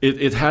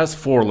 It has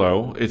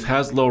 4Low, it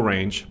has low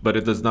range, but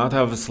it does not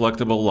have a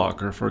selectable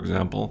locker, for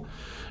example.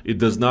 It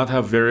does not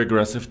have very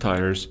aggressive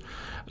tires.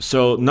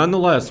 So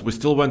nonetheless, we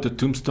still went to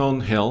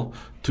Tombstone Trail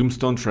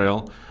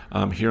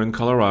here in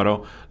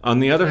Colorado. On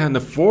the other hand, the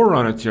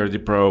 4Runner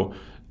TRD Pro,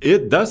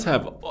 it does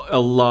have a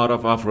lot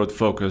of off-road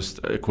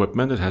focused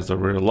equipment. It has a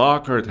rear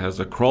locker, it has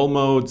a crawl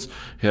modes,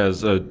 it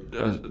has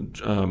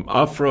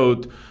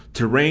off-road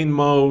terrain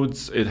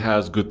modes, it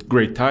has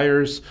great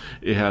tires,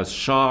 it has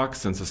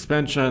shocks and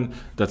suspension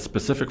that's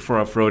specific for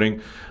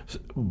off-roading.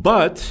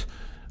 But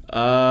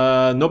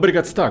nobody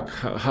got stuck.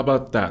 How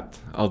about that?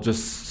 I'll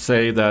just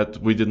say that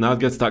we did not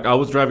get stuck. I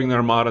was driving the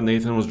Armada,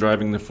 Nathan was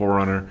driving the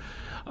 4Runner,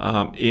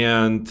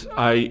 and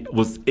I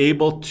was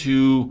able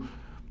to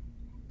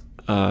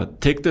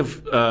take the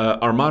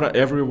Armada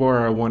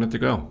everywhere I wanted to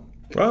go.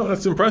 Well,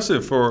 that's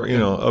impressive for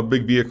a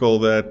big vehicle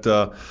that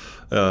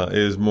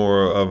is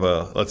more of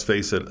a, let's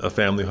face it, a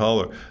family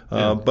hauler.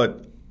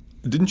 But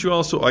didn't you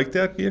also like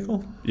that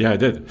vehicle? Yeah, I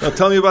did. Now,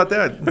 tell me about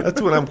that.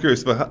 That's what I'm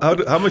curious about.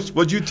 How much?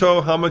 What'd you tow?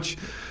 How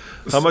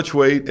much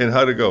weight, and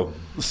how to go?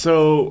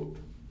 So,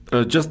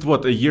 just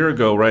a year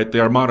ago, right? The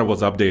Armada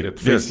was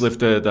updated, Yes.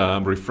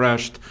 facelifted,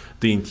 refreshed.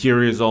 The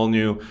interior is all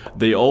new.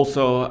 They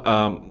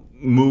also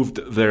moved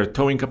their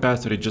towing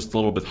capacity just a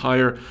little bit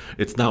higher.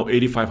 It's now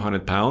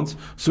 8,500 pounds.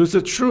 So it's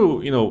a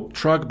true,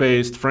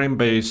 truck-based,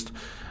 frame-based,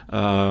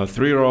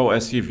 3-row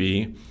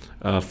SUV,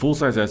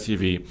 full-size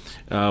SUV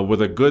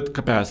with a good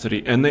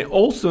capacity. And they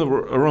also,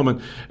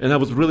 Roman, and I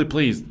was really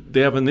pleased,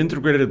 they have an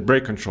integrated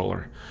brake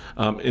controller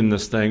in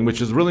this thing,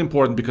 which is really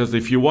important because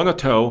if you want to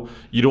tow,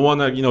 you don't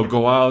want to,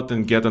 go out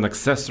and get an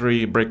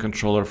accessory brake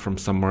controller from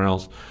somewhere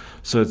else.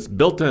 So it's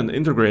built-in,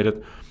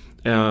 integrated.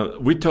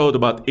 We towed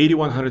about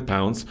 8,100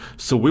 pounds,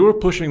 so we were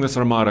pushing this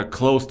Armada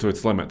close to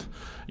its limit.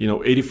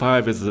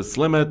 85 is its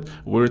limit.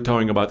 We're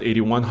towing about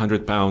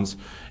 8,100 pounds,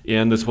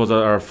 and this was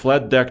our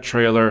flat deck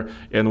trailer,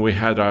 and we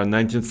had our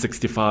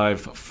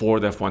 1965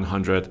 Ford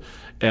F100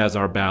 as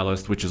our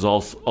ballast, which is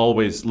also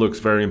always looks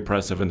very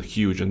impressive and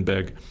huge and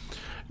big.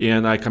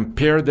 And I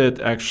compared it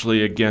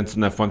actually against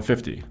an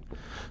F-150.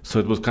 So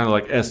it was kind of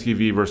like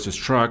SUV versus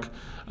truck.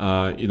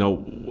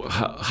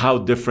 How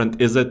different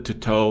is it to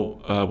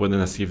tow with an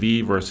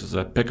SUV versus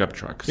a pickup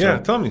truck? So, Yeah,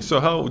 tell me. So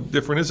how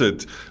different is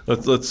it?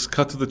 Let's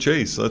cut to the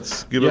chase.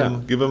 Let's give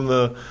them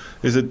the.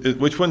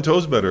 Which one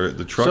tows better,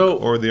 the truck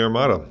or the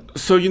Armada?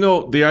 So the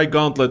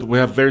iGauntlet, we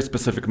have very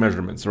specific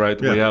measurements, right?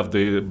 Yeah. We have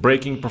the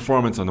braking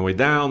performance on the way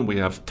down. We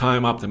have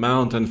time up the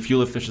mountain,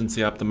 fuel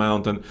efficiency up the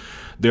mountain.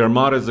 The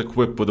Armada is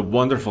equipped with a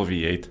wonderful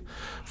V8,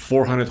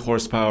 400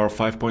 horsepower,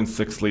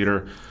 5.6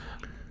 liter.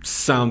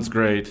 Sounds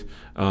great.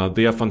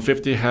 The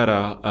F-150 had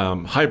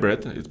a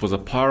hybrid. It was a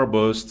power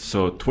boost,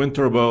 so twin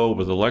turbo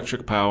with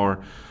electric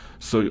power.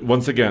 So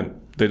once again,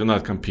 they do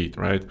not compete,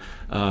 right?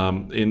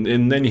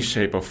 In any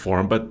shape or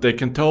form, but they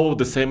can tow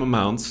the same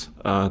amounts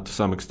to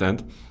some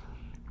extent.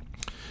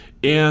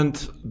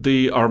 And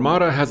the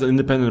Armada has an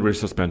independent rear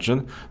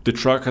suspension. The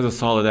truck has a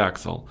solid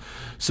axle.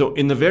 So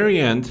in the very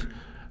end,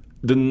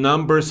 the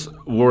numbers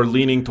were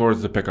leaning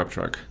towards the pickup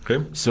truck.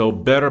 Okay. So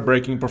better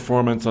braking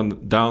performance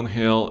on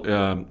downhill.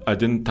 I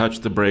didn't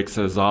touch the brakes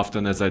as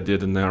often as I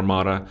did in the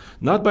Armada.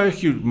 Not by a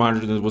huge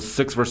margin. It was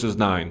 6 versus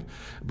 9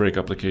 brake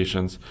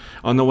applications.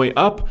 On the way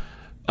up,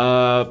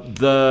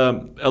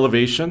 the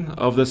elevation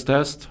of this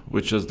test,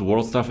 which is the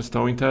world's toughest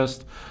towing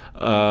test,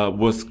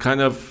 was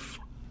kind of...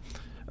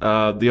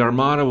 the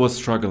Armada was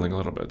struggling a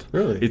little bit.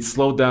 Really? It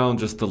slowed down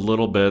just a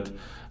little bit.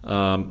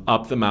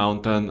 Up the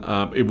mountain.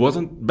 It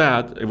wasn't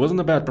bad. It wasn't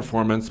a bad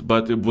performance,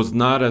 but it was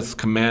not as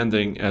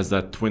commanding as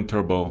that twin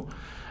turbo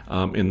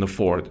in the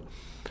Ford.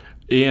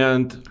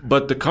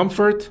 But the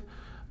comfort,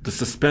 the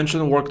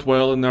suspension worked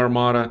well in the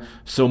Armada.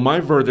 So my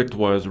verdict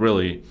was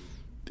really,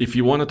 if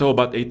you want to tow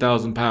about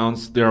 8,000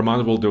 pounds, the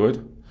Armada will do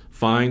it.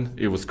 Fine.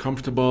 It was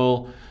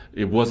comfortable.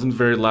 It wasn't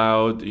very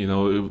loud.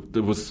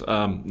 There was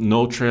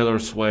no trailer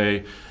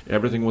sway.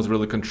 Everything was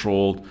really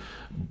controlled.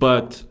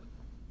 But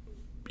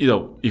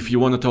if you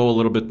want to tow a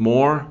little bit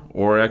more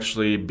or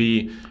actually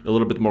be a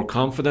little bit more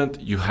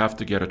confident, you have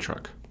to get a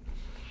truck.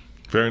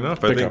 Fair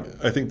enough.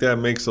 I think that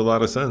makes a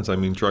lot of sense. I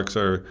mean, trucks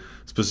are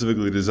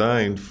specifically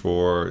designed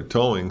for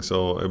towing,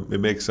 so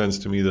it makes sense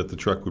to me that the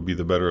truck would be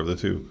the better of the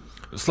two.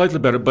 Slightly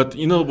better, but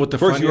what the Of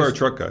course, you are a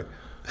truck guy.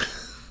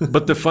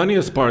 But the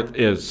funniest part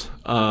is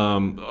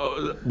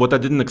what I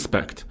didn't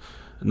expect.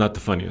 Not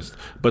the funniest.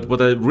 But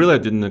what I really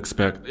didn't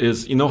expect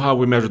is, how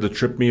we measure the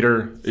trip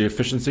meter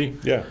efficiency?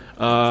 Yeah.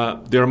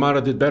 The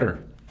Armada did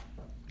better.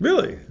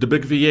 Really? The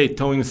big V8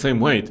 towing the same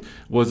weight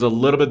was a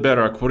little bit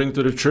better according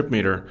to the trip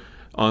meter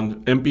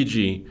on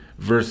MPG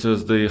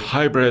versus the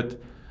hybrid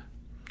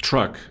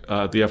truck,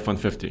 the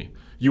F-150.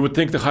 You would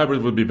think the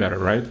hybrid would be better,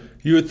 right?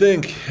 You would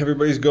think.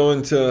 Everybody's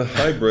going to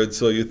hybrid,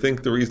 so you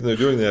think the reason they're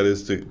doing that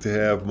is to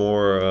have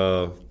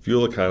more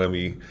fuel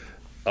economy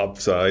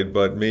upside,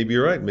 but maybe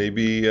you're right.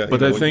 Maybe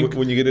but I think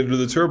when you get into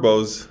the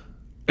turbos,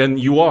 and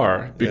you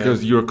are,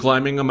 because you're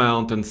climbing a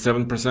mountain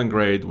 7%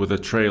 grade with a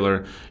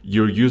trailer,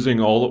 you're using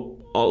a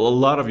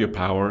lot of your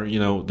power.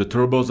 The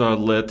turbos are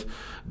lit,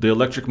 the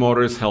electric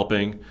motor is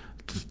helping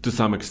to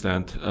some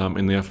extent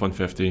in the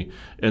F-150,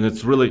 and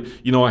it's really,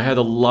 I had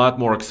a lot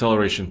more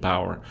acceleration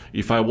power.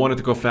 If I wanted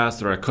to go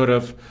faster, I could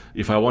have.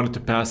 If I wanted to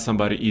pass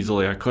somebody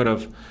easily, I could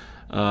have.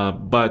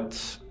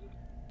 But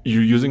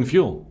you're using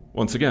fuel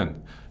once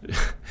again.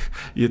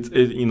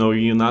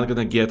 You're not going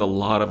to get a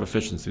lot of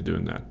efficiency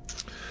doing that.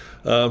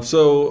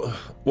 So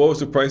what was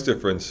the price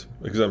difference?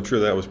 Because I'm sure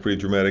that was pretty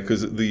dramatic.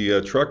 Because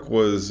the truck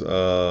was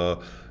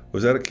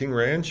that a King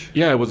Ranch?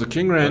 Yeah, it was a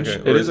King Ranch.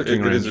 Okay. It is a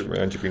King Ranch. It is a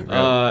Ranch King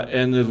Ranch.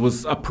 And it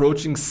was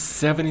approaching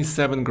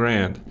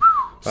 $77,000.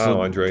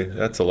 Wow, Andre,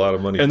 that's a lot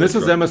of money. And this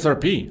is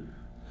MSRP.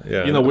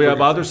 Yeah, we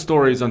have other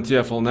stories on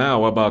TFL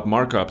Now about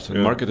markups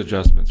and market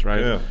adjustments,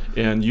 right? Yeah.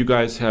 And you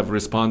guys have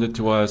responded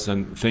to us,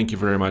 and thank you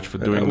very much for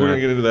doing that. We're going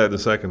to get into that in a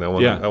second. I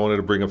wanted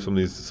to bring up some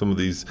of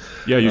these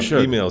you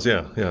should. emails.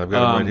 Yeah, I've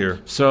got them right here.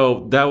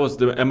 So that was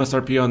the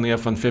MSRP on the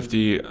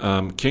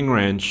F-150 King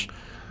Ranch,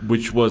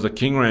 which was a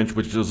King Ranch,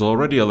 which is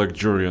already a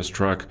luxurious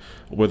truck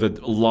with a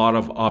lot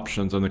of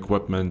options and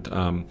equipment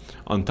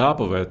on top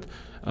of it.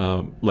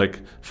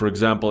 Like, for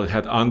example, it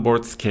had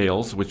onboard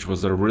scales, which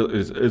was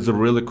is a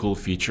really cool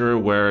feature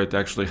where it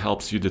actually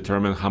helps you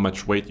determine how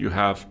much weight you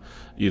have,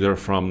 either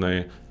from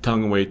the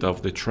tongue weight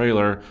of the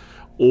trailer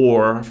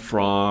or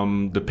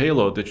from the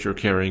payload that you're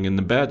carrying in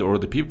the bed or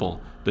the people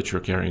that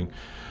you're carrying.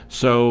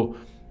 So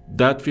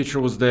that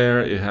feature was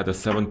there. It had a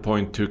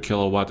 7.2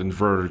 kilowatt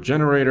inverter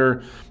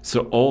generator.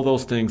 So all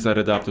those things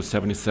added up to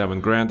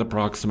 $77,000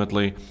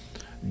 approximately.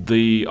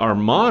 The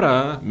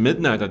Armada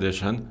Midnight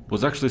Edition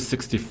was actually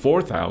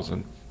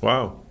 $64,000.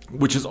 Wow.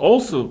 Which is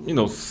also,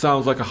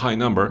 sounds like a high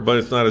number. But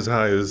it's not as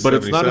high as But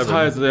 77. it's not as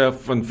high as the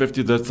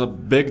F-150. That's a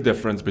big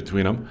difference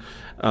between them.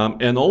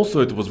 And also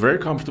it was very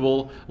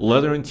comfortable,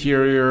 leather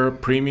interior,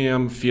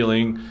 premium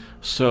feeling.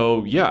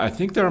 So yeah, I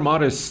think the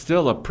Armada is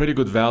still a pretty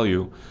good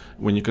value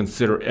when you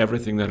consider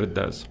everything that it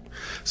does.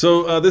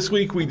 So this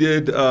week we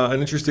did an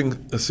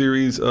interesting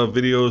series of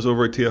videos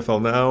over at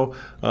TFL Now,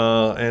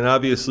 and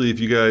obviously if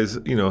you guys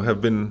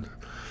have been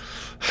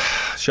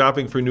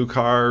shopping for new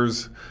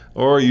cars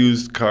or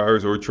used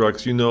cars or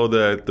trucks, you know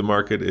that the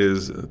market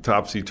is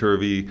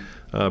topsy-turvy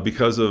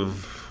because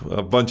of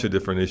a bunch of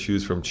different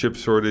issues, from chip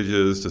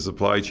shortages to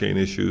supply chain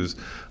issues.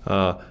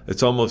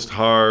 It's almost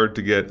hard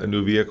to get a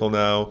new vehicle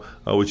now,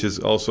 which has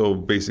also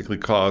basically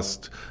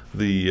caused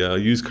the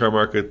used car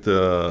market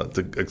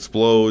to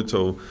explode.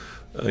 So,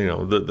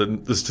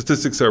 the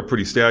statistics are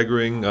pretty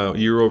staggering.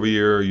 Year over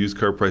year, used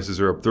car prices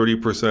are up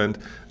 30%,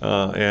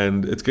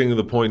 and it's getting to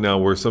the point now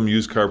where some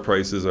used car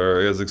prices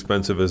are as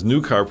expensive as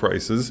new car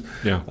prices.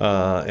 Yeah.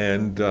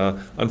 And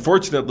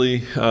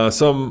unfortunately,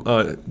 some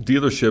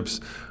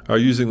dealerships are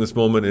using this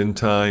moment in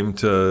time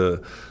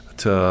to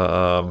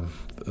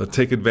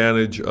take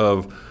advantage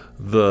of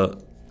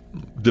the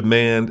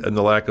demand and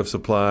the lack of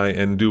supply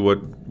and do what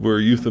we're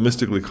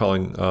euphemistically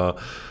calling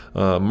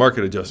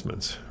market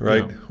adjustments,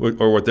 right? Yeah.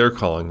 Or what they're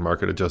calling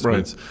market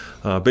adjustments.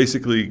 Right.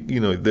 Basically,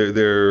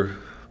 they're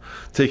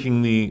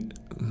taking the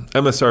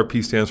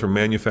MSRP stands for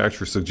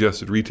manufacturer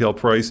suggested retail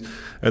price,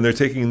 and they're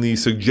taking the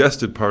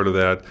suggested part of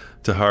that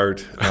to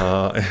heart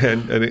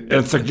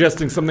and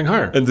suggesting something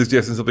higher. And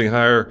suggesting something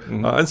higher.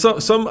 And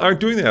some aren't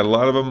doing that. A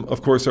lot of them,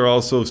 of course, are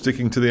also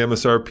sticking to the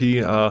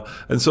MSRP.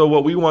 And so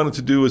what we wanted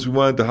to do is we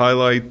wanted to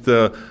highlight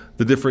the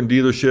different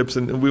dealerships,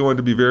 and we wanted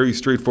to be very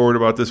straightforward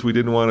about this. We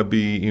didn't want to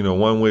be,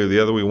 one way or the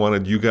other. We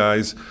wanted you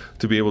guys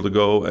to be able to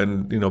go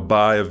and,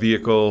 buy a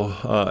vehicle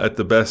at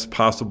the best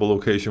possible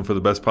location for the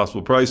best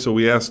possible price. So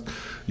we asked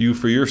you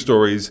for your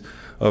stories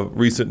of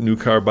recent new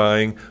car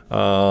buying,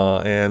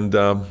 and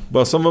some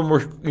of them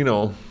were,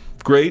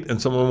 great, and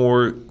some of them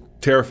were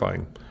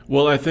terrifying.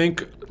 Well, I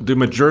think the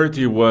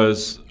majority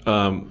was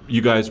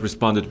you guys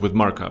responded with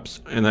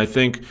markups, and I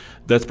think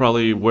that's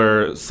probably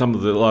where some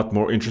of the lot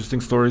more interesting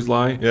stories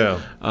lie. Yeah.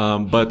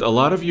 But a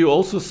lot of you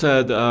also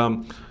said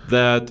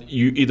that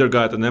you either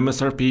got an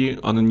MSRP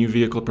on a new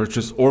vehicle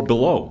purchase or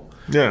below.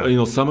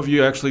 Yeah. Some of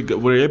you actually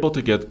were able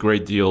to get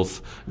great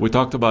deals. We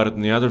talked about it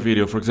in the other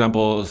video. For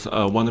example,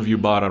 one of you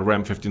bought a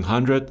Ram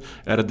 1500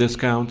 at a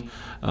discount.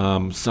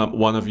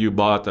 One of you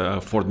bought a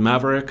Ford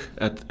Maverick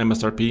at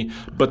MSRP,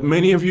 but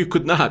many of you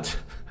could not.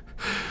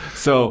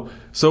 So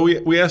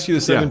we asked you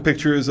to send in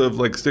pictures of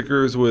like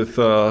stickers with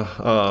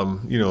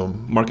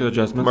market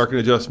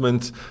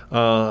adjustments,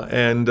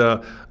 and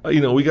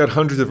we got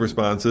hundreds of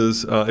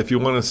responses. If you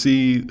want to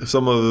see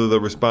some of the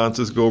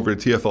responses, go over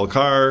to TFL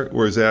Car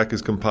where Zach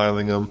is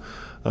compiling them,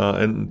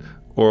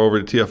 or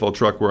over to TFL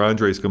Truck where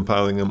Andre is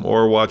compiling them,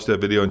 or watch that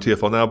video on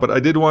TFL Now. But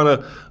I did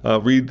want to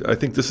read, I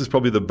think this is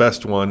probably the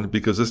best one,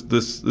 because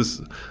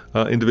this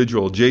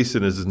individual,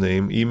 Jason is his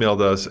name,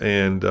 emailed us,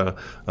 and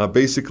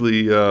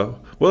basically,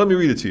 let me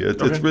read it to you.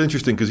 It's really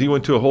interesting because he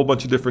went to a whole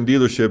bunch of different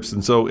dealerships,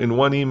 and so in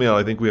one email,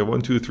 I think we have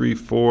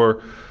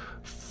 4,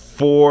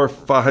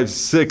 5,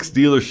 6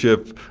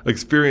 dealership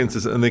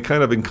experiences, and they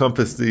kind of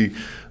encompass the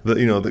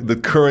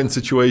current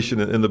situation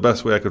in the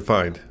best way I could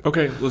find.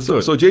 Okay, let's do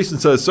it. So Jason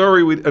says,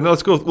 sorry, we'll go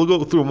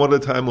through them one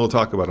at a time. We'll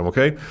talk about them,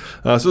 okay?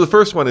 So the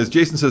first one is,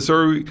 Jason says,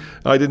 sorry,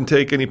 I didn't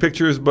take any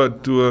pictures,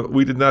 but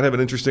we did have an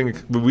interesting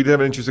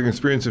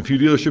experience in a few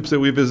dealerships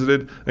that we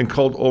visited and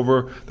called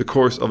over the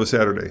course of a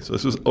Saturday. So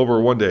this was over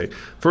one day.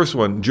 First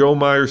one, Joe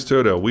Myers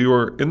Toyota. We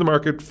were in the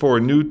market for a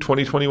new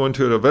 2021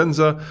 Toyota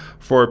Venza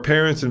for our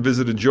parents and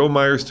visited Joe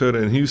Myers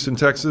Toyota in Houston,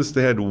 Texas.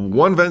 They had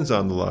one Venza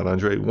on the lot,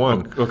 Andre,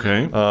 one.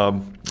 Okay.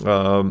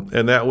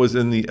 And that was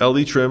in the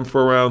LE trim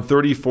for around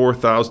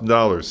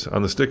 $34,000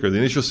 on the sticker. The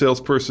initial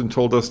salesperson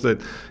told us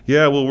that,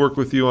 we'll work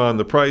with you on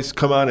the price.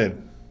 Come on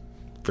in.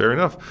 Fair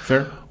enough.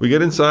 Fair. We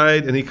get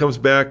inside, and he comes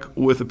back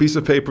with a piece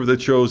of paper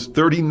that shows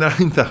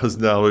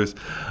 $39,000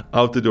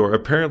 out the door.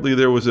 Apparently,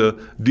 there was a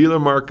dealer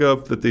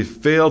markup that they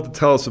failed to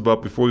tell us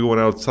about before we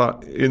went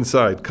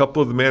inside. A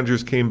couple of the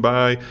managers came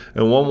by,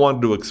 and one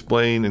wanted to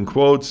explain in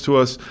quotes to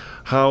us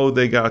how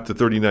they got to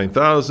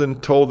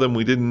 $39,000, told them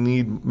we didn't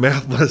need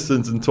math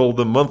lessons, and told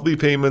them monthly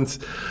payments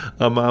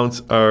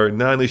amounts are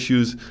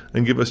non-issues,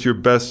 and give us your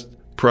best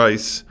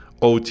price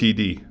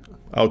OTD.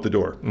 Out the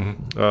door.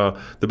 Mm-hmm.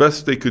 The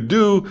best they could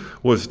do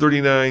was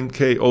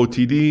 $39K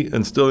OTD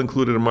and still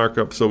included a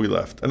markup, so we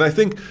left. And I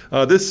think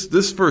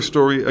this first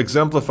story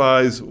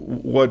exemplifies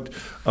what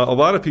a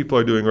lot of people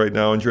are doing right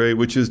now, Andre,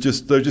 which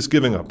is they're just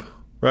giving up,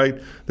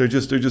 right?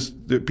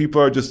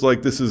 People are just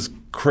like, this is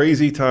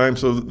crazy time.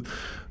 So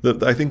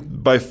I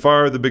think by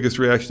far the biggest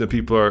reaction that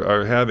people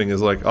are having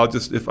is like, I'll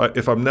just,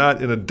 if I'm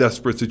not in a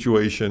desperate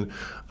situation,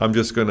 I'm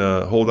just going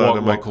to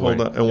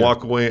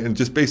walk away and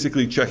just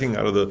basically checking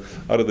out of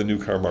the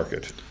new car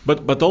market.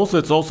 But also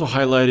it's also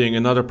highlighting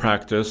another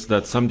practice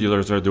that some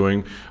dealers are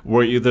doing,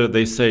 where either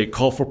they say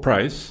call for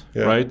price,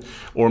 right,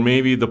 or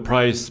maybe the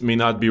price may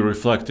not be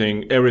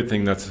reflecting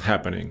everything that's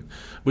happening,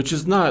 which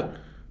is not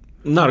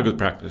a good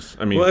practice.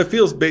 I mean, well, it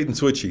feels bait and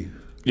switchy.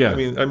 Yeah,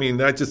 I mean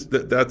that's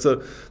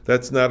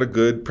not a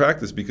good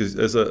practice, because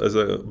as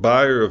a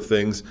buyer of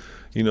things,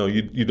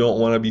 you don't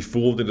want to be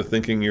fooled into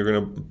thinking you're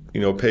going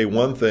to pay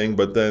one thing,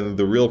 but then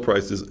the real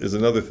price is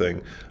another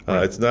thing.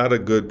 Right. It's not a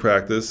good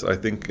practice. I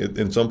think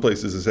in some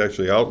places it's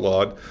actually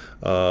outlawed.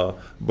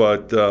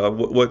 But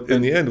what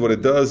in the end what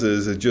it does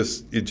is it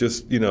just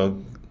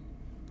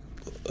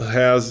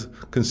has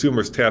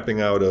consumers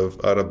tapping out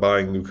of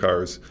buying new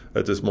cars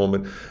at this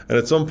moment. And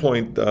at some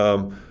point,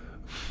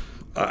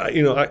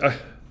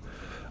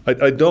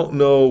 I don't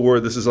know where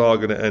this is all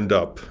going to end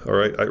up. All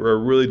right, I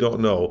really don't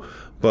know.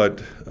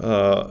 But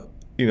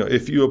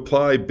if you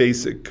apply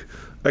basic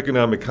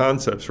economic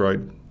concepts, right,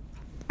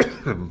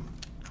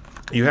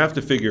 you have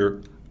to figure,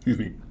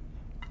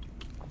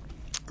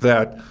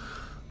 that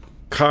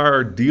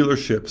car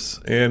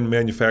dealerships and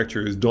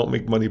manufacturers don't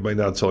make money by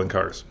not selling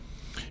cars.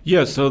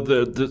 Yeah, so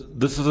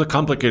this is a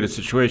complicated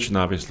situation,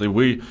 obviously.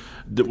 We're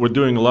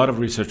doing a lot of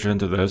research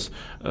into this.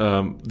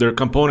 There are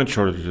component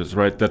shortages,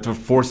 right, that are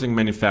forcing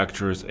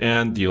manufacturers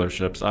and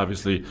dealerships.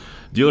 Obviously,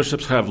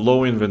 dealerships have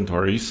low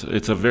inventories.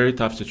 It's a very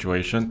tough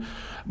situation.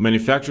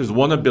 Manufacturers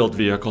want to build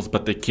vehicles,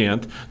 but they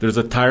can't. There's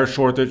a tire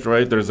shortage,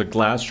 right? There's a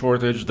glass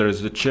shortage.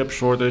 There's a chip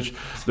shortage.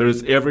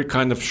 There's every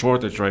kind of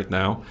shortage right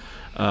now,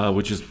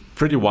 which is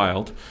pretty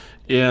wild.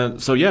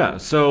 And so,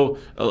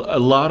 a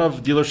lot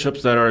of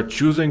dealerships that are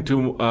choosing to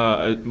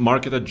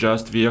market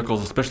adjust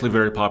vehicles, especially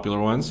very popular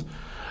ones,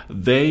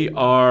 a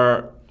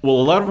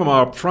lot of them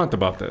are upfront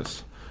about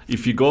this.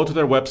 If you go to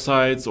their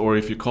websites or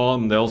if you call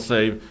them, they'll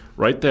say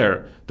right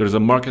there's a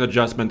market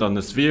adjustment on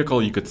this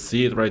vehicle. You could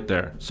see it right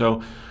there.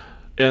 So,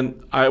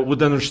 and I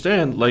would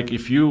understand, like,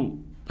 if you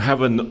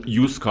have a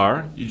used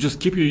car, you just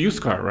keep your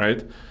used car,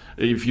 right?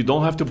 If you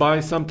don't have to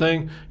buy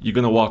something, you're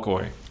going to walk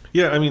away.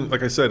 Yeah, I mean,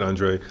 like I said,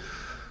 Andre,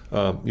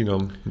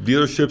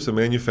 dealerships and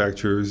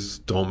manufacturers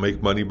don't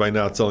make money by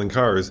not selling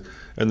cars.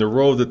 And the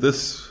road that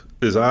this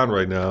is on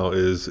right now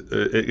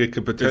it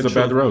could potentially... It's a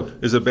bad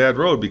road. Is a bad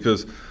road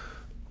because,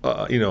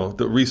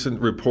 the recent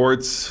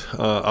reports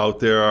out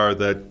there are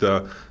that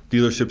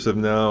dealerships have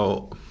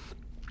now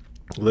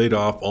laid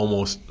off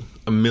almost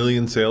 1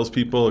 million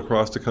salespeople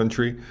across the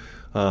country.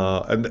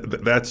 And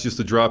that's just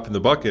a drop in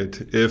the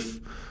bucket if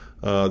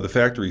the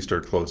factories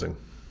start closing.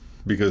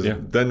 Because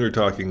then we're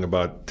talking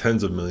about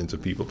tens of millions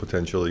of people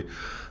potentially.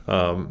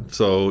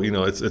 So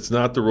it's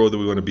not the road that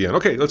we want to be on.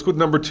 Okay, let's go to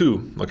number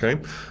 2. Okay,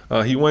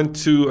 he went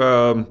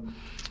to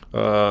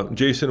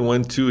Jason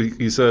went to.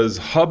 He says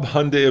Hub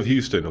Hyundai of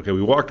Houston. Okay,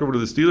 we walked over to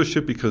this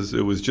dealership because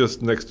it was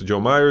just next to Joe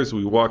Myers.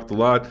 We walked a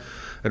lot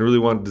and really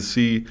wanted to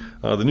see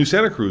the new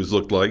Santa Cruz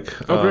looked like.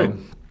 Oh, great.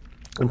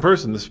 In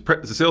person,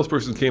 the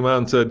salesperson came out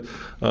and said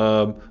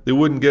they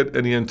wouldn't get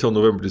any until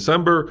November,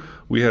 December.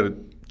 We had a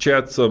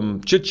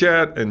some chit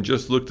chat and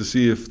just looked to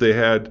see if they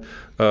had,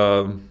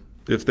 and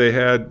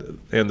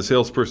the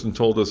salesperson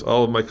told us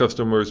all of my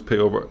customers pay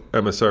over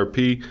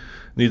MSRP.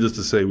 Needless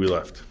to say, we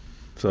left.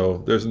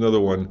 So there's another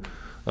one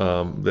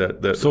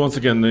that. So once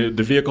again,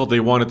 the vehicle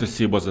they wanted to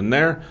see wasn't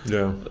there.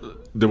 Yeah.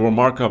 There were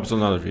markups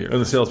on other vehicles.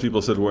 And the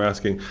salespeople said, we're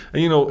asking.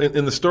 And,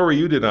 in the story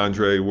you did,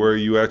 Andre, where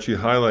you actually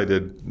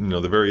highlighted,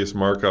 the various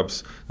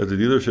markups that the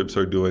dealerships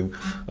are doing,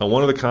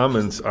 one of the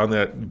comments on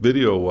that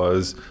video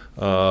was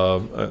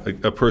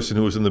a person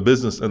who was in the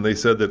business, and they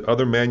said that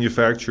other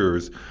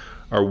manufacturers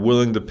are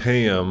willing to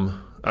pay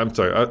him,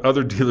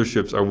 other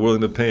dealerships are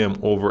willing to pay him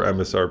over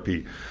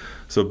MSRP.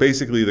 So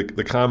basically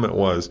the comment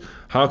was,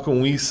 how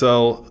can we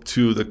sell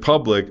to the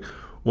public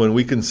when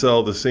we can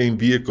sell the same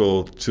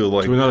vehicle to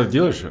another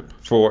dealership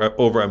for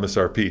over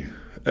MSRP?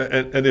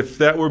 And if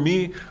that were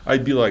me,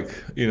 I'd be like,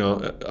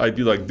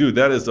 dude,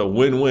 that is a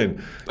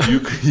win-win.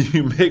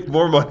 You make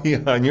more money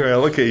on your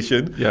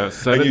allocation. Yeah,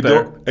 set and it you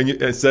there.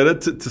 And send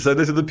it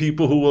to the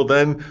people who will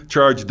then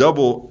charge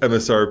double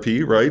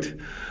MSRP, right?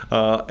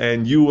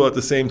 And you will at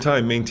the same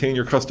time maintain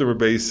your customer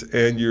base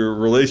and your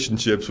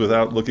relationships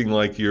without looking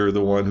like you're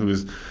the one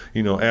who's,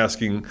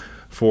 asking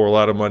for a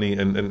lot of money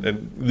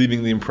and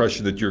leaving the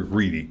impression that you're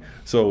greedy.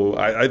 So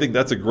I think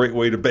that's a great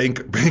way to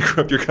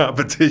bankrupt your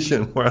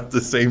competition while at the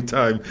same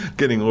time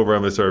getting over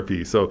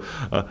MSRP. So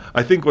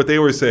I think what they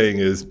were saying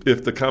is,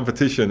 if the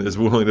competition is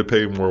willing to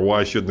pay more,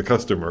 why shouldn't the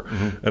customer?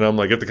 Mm-hmm. And I'm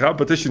like, if the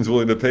competition's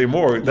willing to pay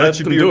more, that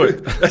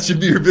should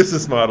be your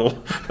business model.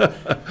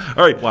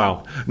 All right.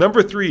 Wow.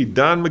 Number 3,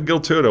 Don McGill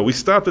Toyota. We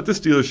stopped at this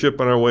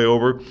dealership on our way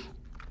over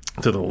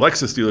to the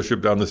Lexus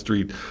dealership down the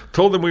street,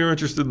 told them we were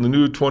interested in the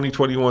new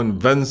 2021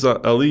 Venza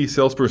LE.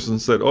 Salesperson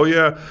said, oh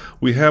yeah,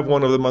 we have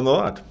one of them on the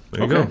lot.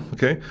 There you go.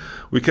 Okay.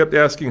 We kept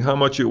asking how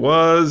much it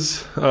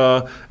was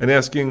and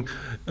asking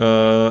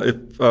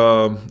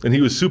and he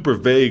was super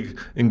vague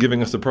in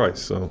giving us the price.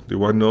 So they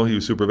want to know, he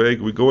was super vague.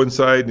 We go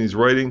inside and he's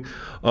writing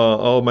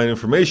all of my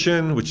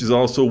information, which is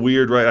also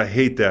weird, right? I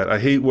hate that. I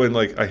hate when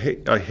I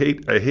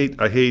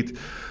hate.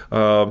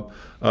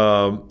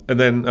 And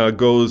then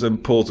goes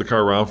and pulls the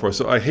car around for us.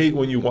 So I hate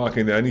when you walk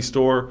into any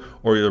store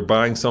or you're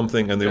buying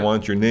something and they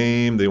want your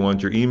name, they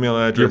want your email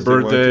address,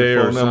 your birthday, they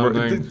want your phone or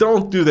number. something.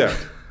 Don't do that.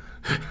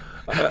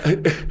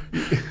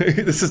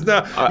 This is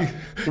not.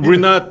 We're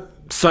not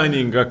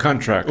signing a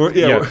contract.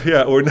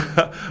 We're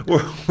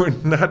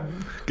not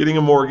getting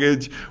a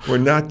mortgage. We're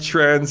not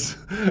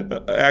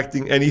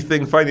transacting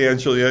anything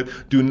financial yet.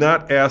 Do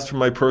not ask for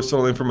my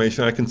personal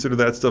information. I consider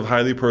that stuff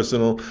highly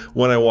personal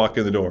when I walk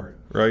in the door.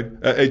 Right?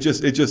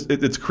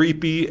 It's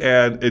creepy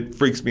and it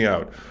freaks me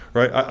out.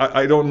 Right?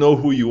 I don't know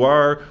who you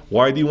are.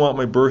 Why do you want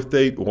my birth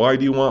date? Why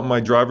do you want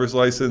my driver's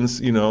license?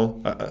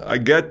 I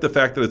get the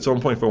fact that at some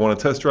point if I want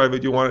to test drive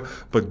it, you want it,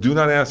 but do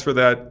not ask for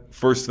that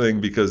first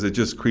thing because it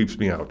just creeps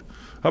me out.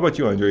 How about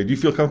you, Andre? Do you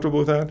feel comfortable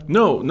with that?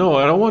 No,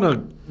 I don't want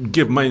to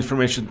give my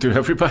information to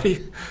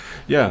everybody.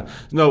 Yeah.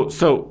 No,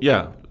 so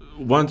yeah.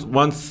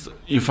 Once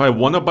if I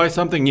want to buy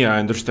something, I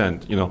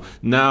understand.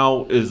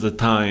 Now is the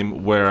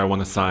time where I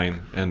want to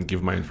sign and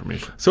give my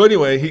information. So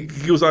anyway, he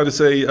goes on to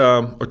say,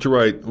 or to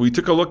write, we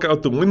took a look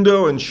out the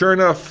window and sure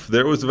enough,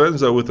 there was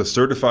Venza with a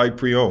certified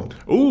pre-owned.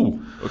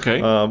 Ooh,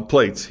 okay.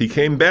 Plates. He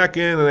came back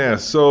in and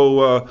asked,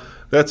 so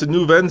that's a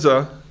new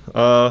Venza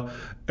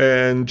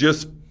and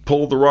just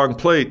pulled the wrong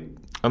plate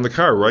on the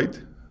car, right?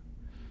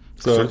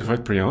 So,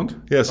 certified pre-owned?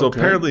 Yeah, so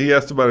Okay. apparently he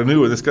asked about a new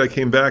one. This guy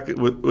came back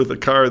with a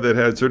car that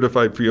had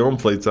certified pre-owned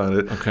plates on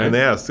it. Okay. And they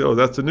asked, oh,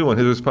 that's a new one.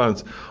 His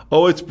response,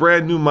 oh, it's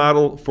brand new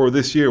model for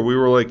this year. We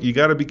were like, you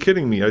got to be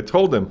kidding me. I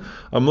told him,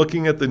 I'm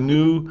looking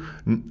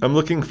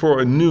for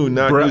a new,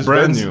 not used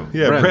brand Venza. new.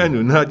 Yeah, brand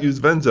new, not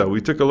used Venza.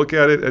 We took a look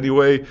at it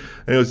anyway,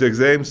 and it was the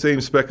exact same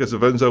spec as a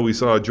Venza we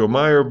saw at Joe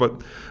Meyer,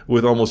 but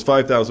with almost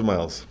 5,000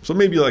 miles. So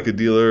maybe like a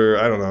dealer,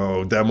 I don't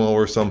know, demo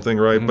or something,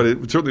 right? But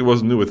it certainly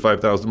wasn't new with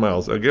 5,000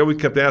 miles. Again, we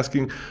kept asking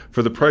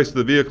for the price of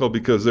the vehicle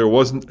because there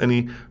wasn't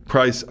any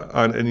price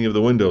on any of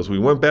the windows. We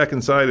went back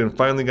inside and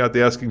finally got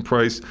the asking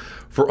price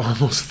for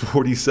almost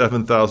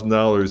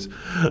 $47,000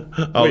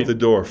 out Wait. the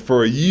door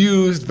for a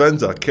used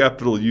Venza,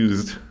 capital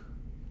used.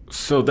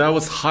 So that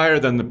was higher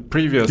than the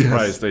previous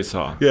price they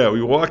saw. Yeah,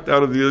 we walked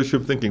out of the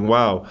dealership thinking,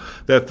 wow,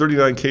 that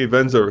 39K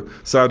Venza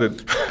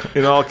sounded,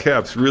 in all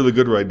caps, really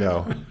good right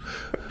now.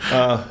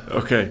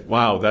 Okay,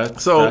 wow,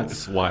 that's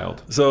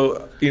wild.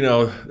 So,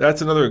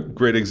 that's another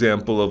great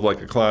example of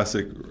like a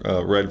classic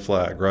red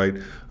flag, right?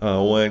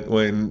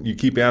 When you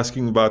keep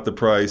asking about the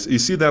price, you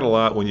see that a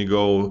lot when you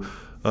go,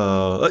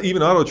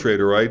 even Auto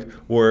Trader, right?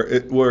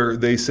 Where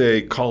they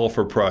say call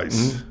for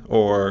price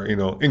or,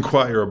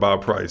 inquire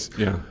about price.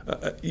 Yeah.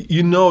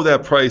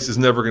 That price is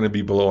never going to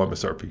be below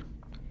MSRP.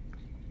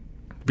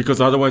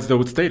 Because otherwise they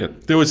would state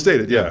it. They would state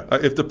it, yeah.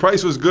 If the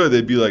price was good,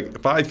 they'd be like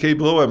 $5K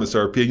below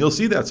MSRP, and you'll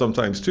see that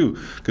sometimes too,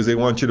 because they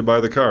want you to buy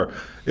the car.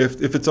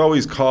 If it's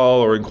always call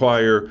or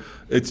inquire,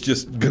 it's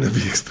just going to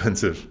be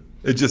expensive.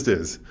 It just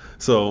is.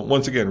 So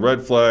once again,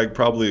 red flag,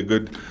 probably a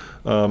good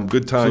time.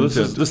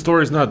 So this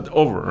story's not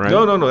over, right?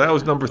 No. That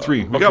was number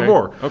 3. We got Okay.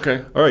 more.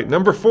 Okay. All right,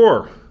 number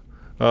 4.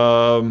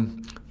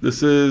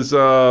 This is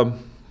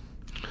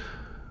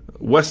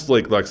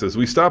Westlake Lexus.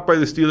 We stopped by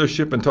this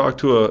dealership and talked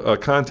to a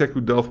contact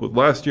we dealt with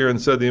last year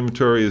and said the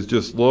inventory is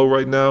just low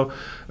right now,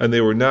 and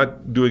they were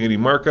not doing any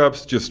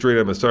markups, just straight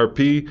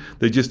MSRP.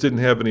 They just didn't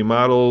have any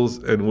models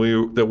that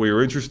we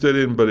were interested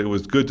in, but it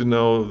was good to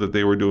know that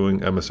they were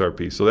doing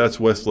MSRP. So that's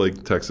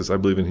Westlake, Texas, I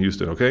believe in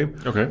Houston, okay?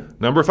 Okay.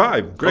 Number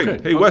 5, great.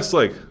 Okay. Hey,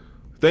 Westlake,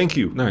 thank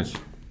you. Nice.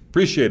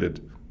 Appreciate it.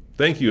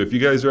 Thank you. If you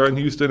guys are in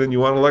Houston and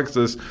you want a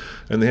Lexus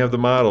and they have the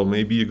model,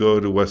 maybe you go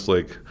to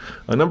Westlake.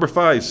 Number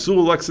 5,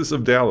 Sewell Lexus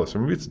of Dallas. Or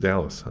maybe it's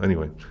Dallas.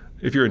 Anyway,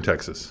 if you're in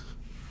Texas.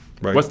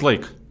 Right?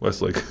 Westlake.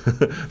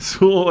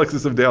 Sewell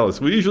Lexus of Dallas.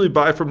 We usually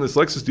buy from this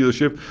Lexus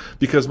dealership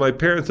because my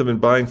parents have been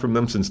buying from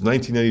them since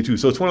 1992.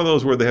 So it's one of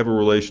those where they have a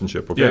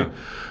relationship, okay?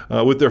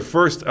 Yeah. With their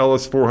first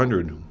LS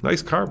 400.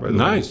 Nice car, by the way.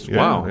 Nice. Yeah,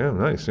 Wow. Yeah,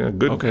 nice. Yeah,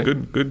 good, Okay.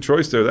 good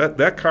choice there.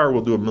 That car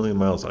will do 1 million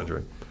miles,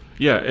 Andre.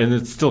 Yeah, and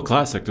it's still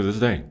classic to this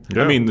day.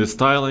 Yeah. I mean, the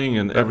styling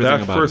and everything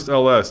that about first it.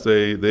 LS,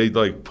 they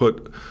like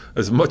put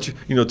as much,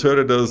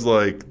 Toyota does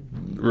like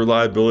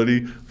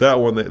reliability.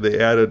 That one they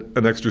added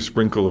an extra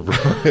sprinkle of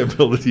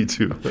reliability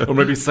to. Or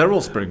maybe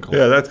several sprinkles.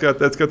 Yeah, that's got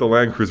the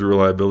Land Cruiser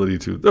reliability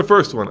too. The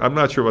first one, I'm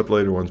not sure about the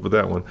later ones, but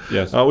that one.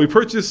 Yes. We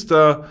purchased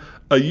a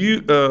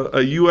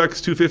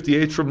UX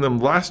 250H from them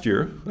last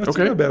year. That's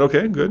Okay. not bad.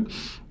 Okay, good.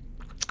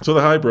 So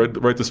the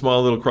hybrid, right, the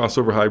small little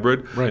crossover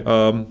hybrid, Right.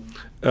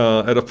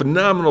 At a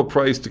phenomenal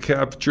price to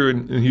capture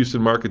in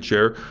Houston market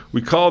share.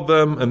 We called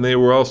them, and they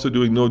were also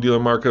doing no dealer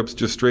markups,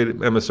 just straight at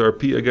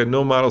MSRP. Again,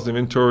 no models in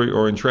inventory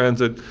or in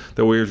transit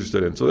that we're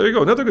interested in. So there you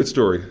go, another good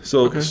story.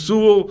 So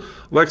Sewell,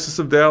 Lexus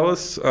of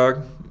Dallas,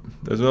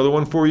 there's another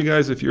one for you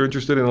guys if you're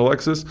interested in a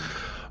Lexus.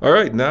 All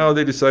right, now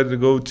they decided to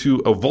go to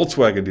a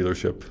Volkswagen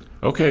dealership.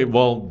 Okay,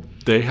 well,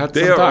 they had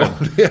some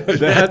time.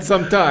 They had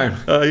some time.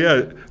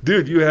 Yeah,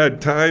 dude, you had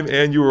time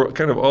and you were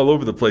kind of all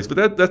over the place.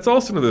 But that's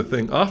also another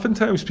thing.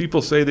 Oftentimes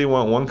people say they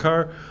want one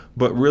car,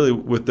 but really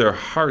with their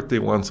heart they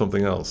want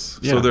something else.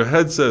 Yeah. So their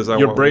head says, I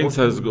Your want brain one.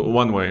 says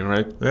one way,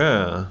 right?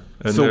 Yeah.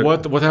 And So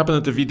what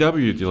happened at the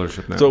VW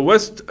dealership now? So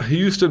West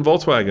Houston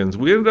Volkswagens,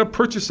 we ended up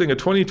purchasing a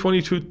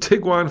 2022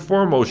 Tiguan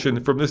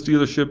 4Motion from this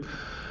dealership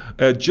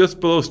at just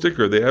below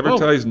sticker. They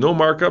advertised no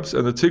markups,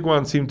 and the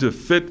Tiguan seemed to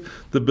fit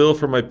the bill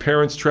for my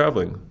parents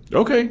traveling.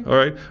 Okay. All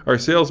right. Our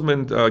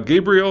salesman,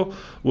 Gabriel,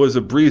 was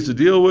a breeze to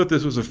deal with.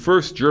 This was the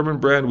first German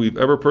brand we've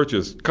ever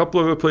purchased. A couple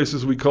of the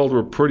places we called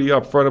were pretty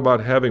upfront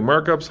about having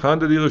markups.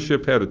 Honda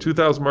dealership had a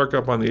 $2,000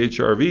 markup on the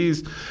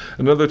HRVs.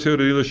 Another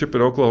Toyota dealership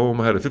in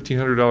Oklahoma had a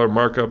 $1,500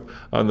 markup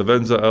on the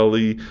Venza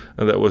LE,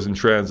 and that was in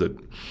transit.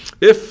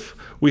 If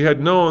we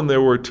had known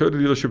there were Toyota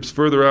dealerships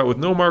further out with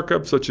no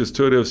markup, such as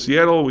Toyota of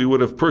Seattle, we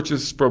would have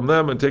purchased from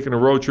them and taken a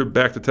road trip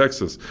back to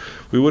Texas.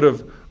 We would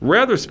have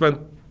rather spent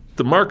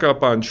the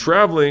markup on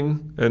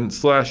traveling and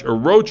 / a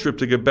road trip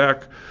to get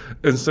back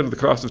instead of the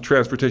cost of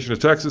transportation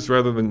to Texas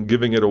rather than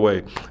giving it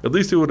away. At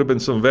least it would have been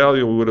some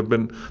value. We would have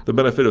been the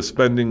benefit of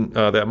spending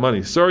that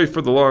money. Sorry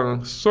for the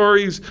long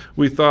stories.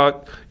 We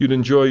thought you'd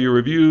enjoy your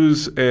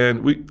reviews,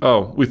 and we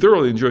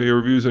thoroughly enjoy your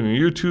reviews on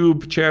your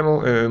YouTube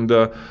channel,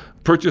 and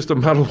purchased a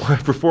Model Y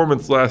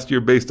Performance last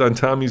year based on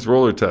Tommy's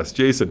roller test.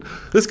 Jason,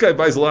 this guy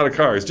buys a lot of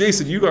cars.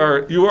 Jason, you are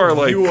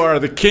like You are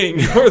the king.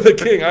 You're the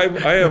king.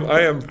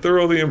 I am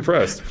thoroughly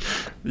impressed.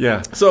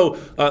 Yeah. So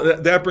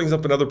that brings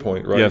up another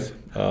point, right? Yes.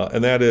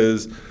 And that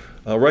is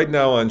right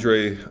now,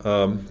 Andre,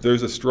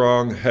 there's a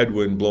strong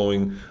headwind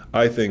blowing,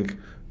 I think,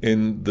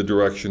 in the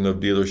direction of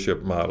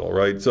dealership model,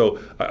 right? So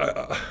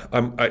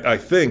I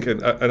think,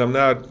 and I'm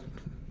not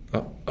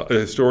a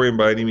historian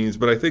by any means,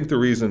 but I think the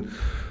reason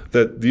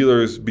that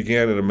dealers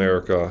began in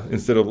America,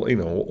 instead of,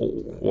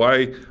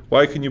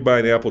 why can you buy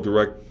an Apple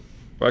direct?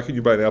 Why can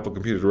you buy an Apple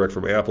computer direct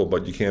from Apple,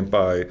 but you can't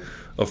buy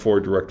a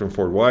Ford direct from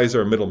Ford? Why is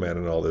there a middleman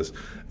in all this?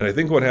 And I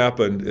think what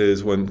happened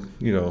is when,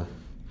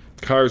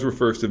 cars were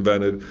first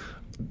invented,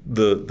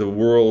 the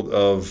world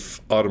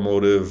of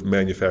automotive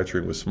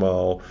manufacturing was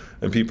small,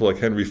 and people like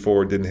Henry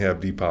Ford didn't have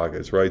deep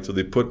pockets, right? So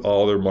they put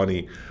all their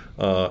money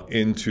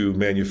into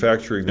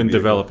manufacturing and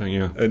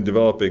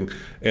developing,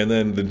 and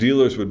then the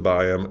dealers would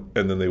buy them,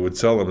 and then they would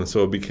sell them, and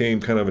so it became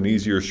kind of an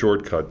easier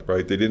shortcut,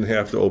 right? They didn't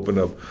have to open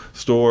up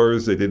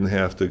stores, they didn't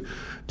have to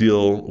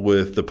deal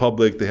with the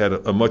public, they had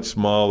a much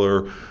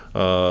smaller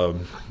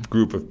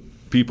group of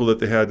people that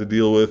they had to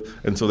deal with,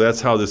 and so that's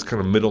how this kind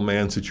of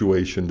middleman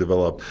situation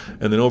developed.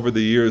 And then over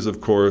the years,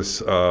 of course,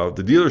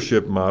 the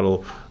dealership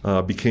model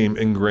became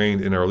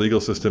ingrained in our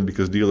legal system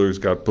because dealers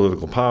got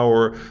political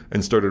power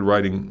and started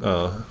writing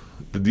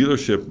the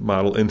dealership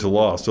model into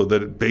law, so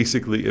that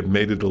it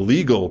made it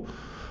illegal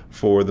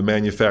for the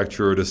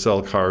manufacturer to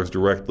sell cars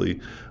directly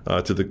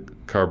to the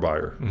car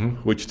buyer,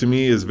 which to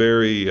me is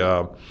very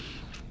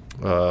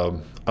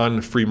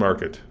un-free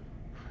market.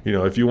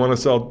 If you want to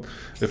sell,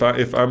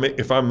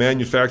 if I'm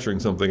manufacturing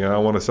something and I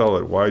want to sell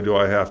it, why do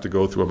I have to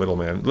go through a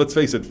middleman? Let's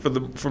face it,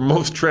 for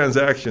most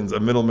transactions,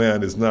 a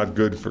middleman is not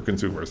good for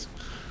consumers.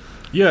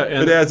 Yeah,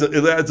 and it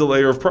adds a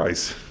layer of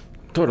price.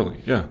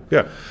 Totally. Yeah.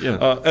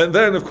 And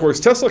then, of course,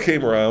 Tesla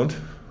came around,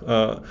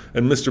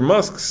 and Mr.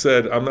 Musk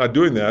said, "I'm not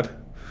doing that.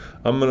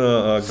 I'm going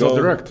to sell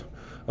direct.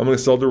 I'm going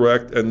to sell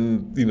direct."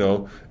 And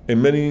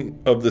in many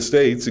of the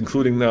states,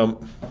 including now,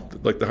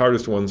 like the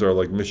hardest ones are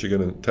like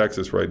Michigan and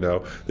Texas right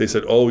now, they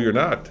said, "Oh, you're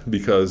not,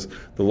 because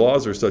the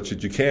laws are such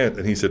that you can't."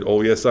 And he said,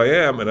 "Oh, yes, I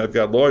am, and I've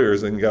got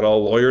lawyers," and got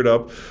all lawyered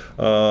up,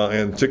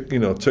 and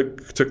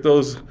took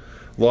those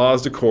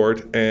laws to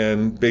court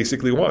and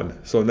basically won.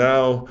 So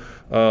now,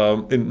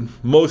 in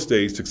most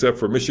states, except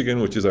for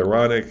Michigan, which is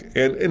ironic,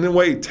 and in a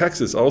way,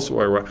 Texas also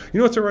ironic. You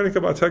know what's ironic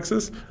about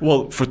Texas?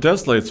 Well, for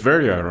Tesla, it's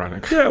very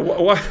ironic. Yeah,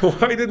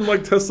 why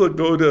didn't Tesla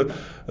go to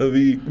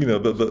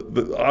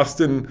the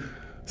Austin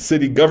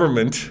city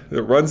government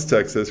that runs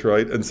Texas,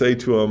 right, and say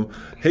to them,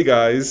 "Hey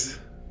guys,"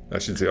 I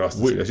shouldn't say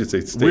Austin City, I should say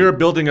state. We're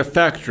building a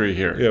factory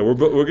here. Yeah, we're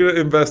going to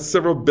invest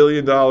several $1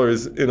 billion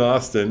in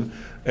Austin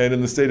and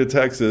in the state of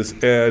Texas,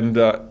 and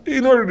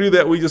in order to do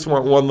that, we just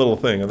want one little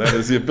thing, and that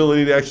is the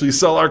ability to actually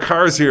sell our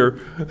cars here.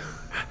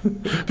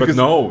 But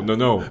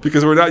no.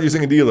 Because we're not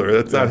using a dealer.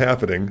 That's not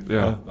happening.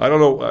 Yeah. I don't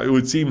know. It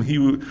would seem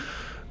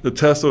the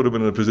Tesla would have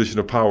been in a position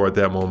of power at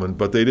that moment,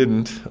 but they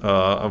didn't,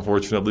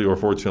 unfortunately, or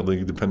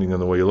fortunately, depending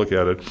on the way you look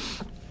at it.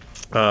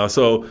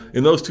 So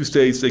in those two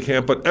states, they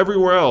can't, but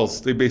everywhere else,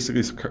 they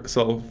basically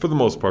sell, for the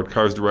most part,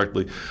 cars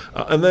directly.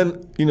 And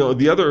then,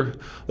 the other,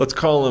 let's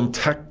call them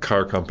tech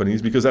car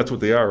companies, because that's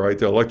what they are, right?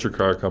 They're electric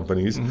car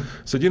companies.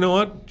 Said, you know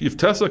what? If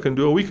Tesla can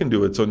do it, we can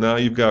do it. So now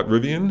you've got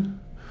Rivian.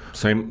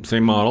 Same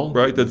model.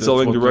 Right, that's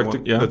selling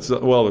direct.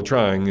 They're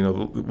trying.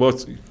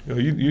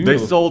 They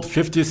sold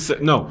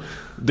 56. No,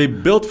 they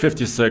built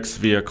 56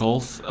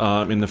 vehicles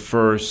in the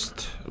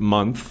first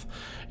month,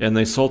 and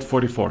they sold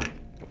 44.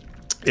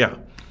 Yeah.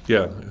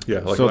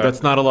 So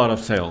that's not a lot of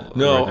sale.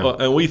 No,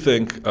 right and we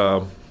think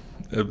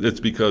it's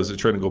because they're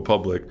trying to go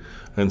public.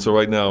 And so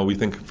right now, we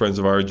think friends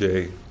of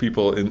RJ,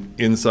 people,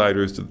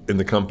 insiders in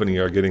the company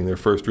are getting their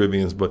first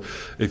Rivians. But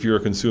if you're a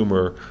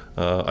consumer,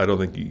 I don't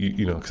think,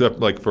 except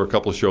like for a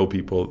couple of show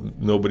people,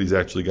 nobody's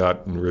actually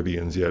gotten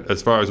Rivians yet,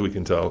 as far as we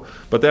can tell.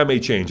 But that may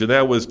change. And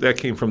that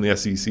came from the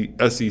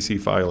SEC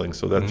filing.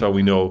 So that's how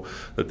we know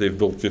that they've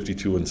built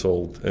 52 and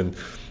sold. And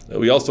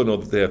we also know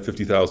that they have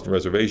 50,000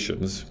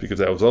 reservations, because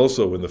that was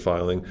also in the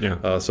filing.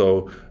 Yeah.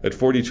 So at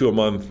 42 a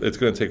month, it's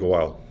going to take a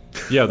while.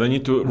 Yeah, they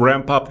need to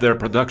ramp up their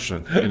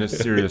production in a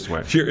serious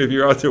way. If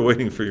you're out there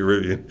waiting for your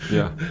Rivian,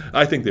 yeah,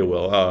 I think they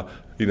will.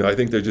 I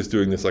think they're just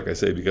doing this, like I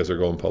say, because they're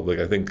going public.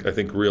 I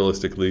think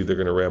realistically they're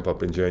going to ramp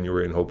up in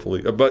January, and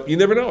hopefully, but you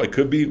never know. It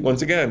could be,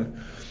 once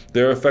again,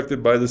 they're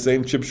affected by the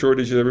same chip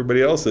shortage that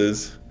everybody else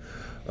is.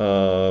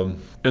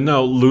 And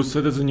now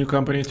Lucid is a new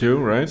company too,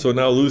 right? So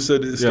now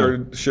Lucid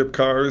started to ship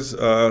cars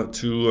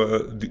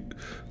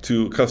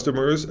to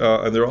customers,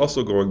 and they're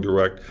also going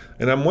direct.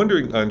 And I'm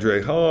wondering,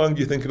 Andre, how long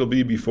do you think it'll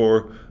be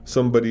before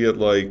somebody at,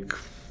 like,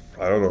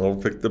 I don't know,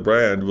 pick the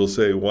brand, will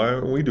say, "Why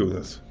aren't we doing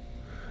this?"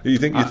 You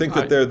think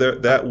that they're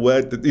that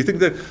wet? You think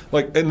that,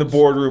 like, in the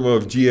boardroom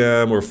of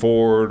GM or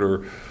Ford,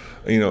 or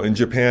in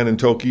Japan, in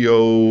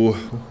Tokyo,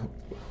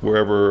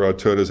 wherever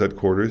Toyota's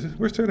headquarters.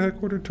 Where's Toyota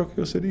headquartered?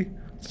 Tokyo City?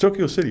 It's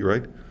Tokyo City,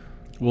 right?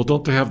 Well,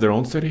 don't they have their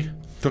own city?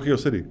 Tokyo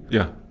City.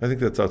 Yeah. I think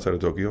that's outside of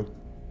Tokyo.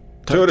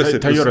 Toyota City.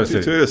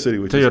 Toyota City,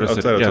 which is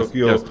outside of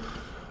Tokyo.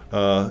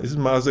 Yes.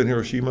 Isn't Mazda in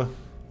Hiroshima?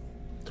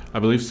 I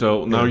believe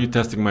so. Now you're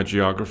testing my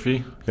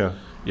geography. Yeah.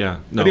 Yeah.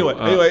 No,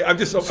 anyway, I'm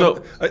just...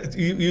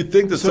 you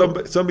think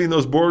that somebody in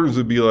those boardrooms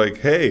would be like,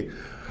 "Hey,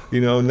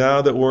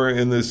 now that we're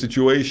in this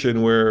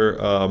situation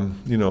where,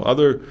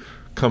 other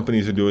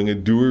companies are doing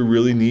it, do we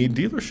really need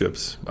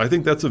dealerships? I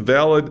think that's a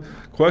valid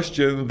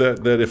question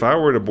that if I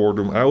were at a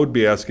boardroom, I would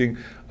be asking.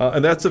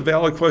 And that's a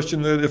valid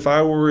question that if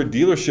I were a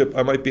dealership,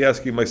 I might be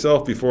asking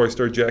myself before I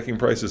start jacking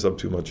prices up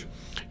too much.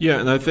 Yeah,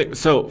 and I think,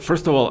 so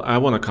first of all, I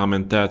want to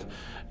comment that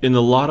in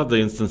a lot of the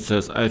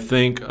instances, I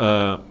think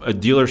a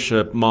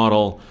dealership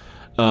model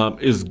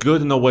is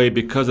good in a way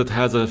because it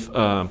has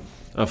a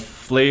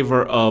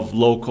flavor of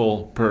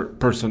local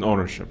person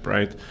ownership,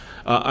 right?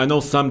 I know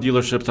some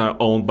dealerships are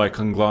owned by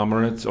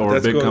conglomerates or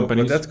big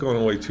companies. But that's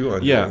going away too.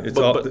 Yeah,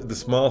 but the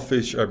small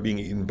fish are being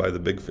eaten by the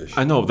big fish.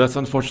 I know, that's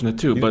unfortunate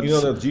too. But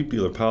the Jeep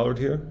dealer Pollard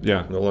here?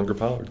 Yeah. No longer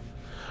Pollard.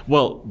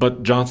 Well,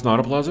 but Johnson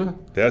Auto Plaza?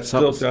 That's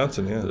still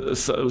Johnson, yeah.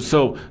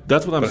 So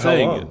that's what I'm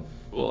saying. How long?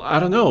 Well, I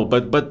don't know,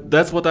 but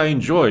that's what I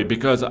enjoy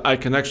because I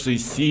can actually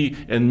see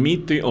and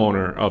meet the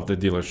owner of the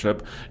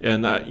dealership,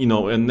 and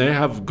and they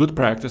have good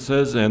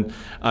practices, and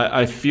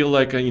I feel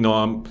like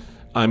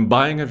I'm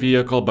buying a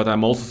vehicle, but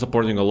I'm also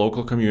supporting a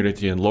local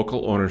community and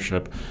local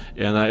ownership,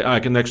 and I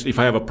can actually, if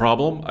I have a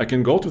problem, I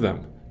can go to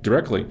them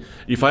directly.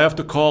 If I have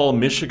to call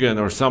Michigan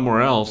or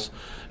somewhere else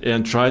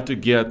and try to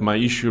get my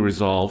issue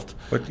resolved,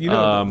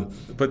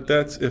 but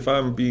that's, if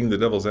I'm being the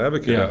devil's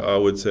advocate, Yeah. I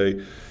would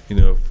say,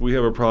 if we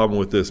have a problem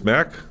with this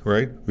Mac,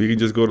 right, we can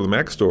just go to the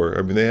Mac store.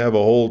 I mean, they have a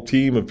whole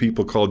team of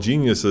people called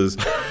geniuses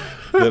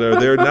that are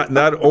there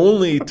not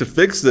only to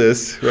fix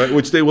this, right,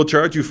 which they will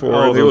charge you for,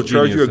 and they will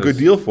charge you a good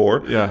deal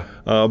for, Yeah.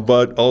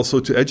 But also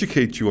to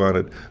educate you on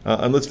it.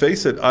 And let's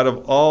face it, out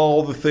of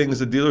all the things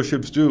that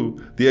dealerships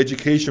do, the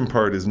education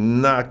part is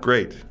not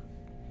great.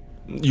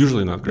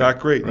 Usually not great. Not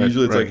great. Right,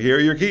 Usually it's right. like, here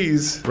are your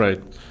keys.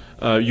 Right.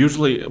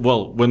 Usually,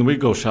 well, when we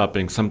go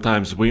shopping,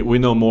 sometimes we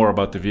know more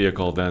about the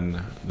vehicle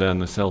than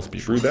the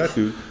salespeople. True that,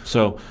 dude.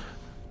 So,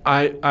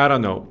 I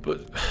don't know,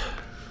 but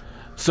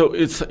so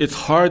it's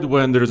hard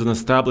when there's an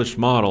established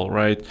model,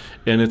 right,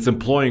 and it's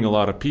employing a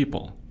lot of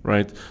people,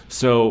 right?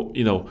 So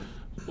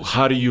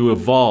how do you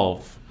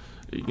evolve?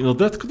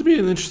 That could be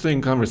an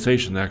interesting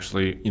conversation,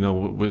 actually.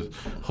 With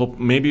hope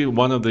maybe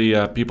one of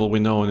the people we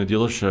know in the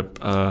dealership.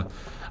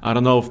 I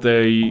don't know if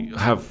they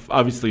have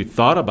obviously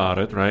thought about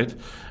it, right?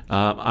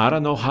 I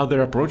don't know how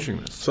they're approaching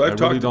this. So I've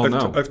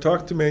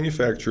talked to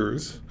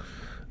manufacturers,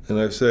 and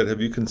I've said,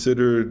 have you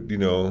considered,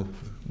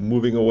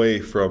 moving away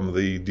from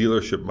the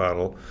dealership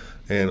model?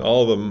 And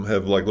all of them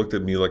have looked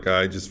at me like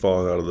I just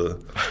fallen out of the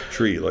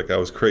tree, like I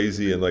was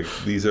crazy, and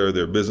these are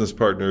their business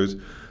partners.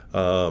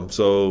 And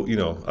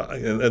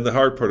the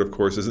hard part, of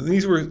course, is that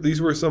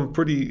these were some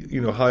pretty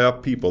high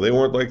up people. They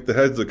weren't like the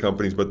heads of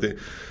companies, but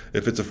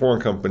if it's a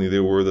foreign company, they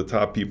were the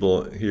top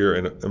people here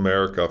in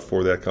America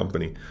for that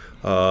company.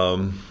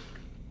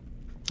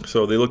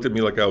 So they looked at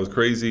me like I was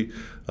crazy.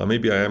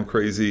 Maybe I am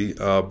crazy,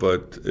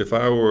 but if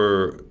I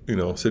were,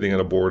 sitting on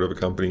a board of a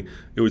company,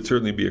 it would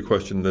certainly be a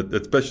question that,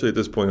 especially at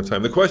this point in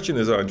time, the question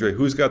is, Andre,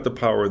 who's got the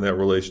power in that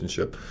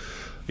relationship?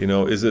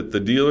 Is it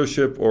the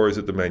dealership or is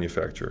it the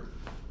manufacturer?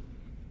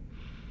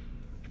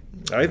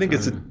 I think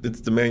it's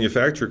the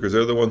manufacturer because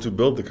they're the ones who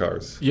build the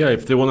cars. Yeah,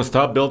 if they want to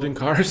stop building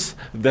cars,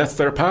 that's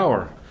their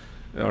power.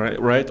 All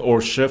right, or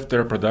shift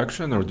their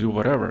production or do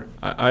whatever.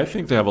 I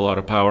think they have a lot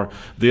of power.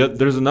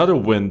 There's another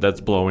wind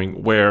that's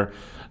blowing where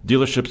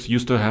dealerships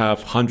used to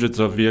have hundreds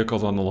of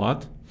vehicles on the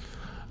lot.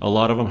 A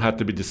lot of them had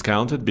to be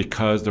discounted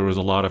because there was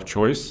a lot of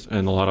choice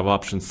and a lot of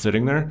options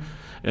sitting there.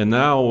 And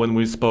now when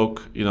we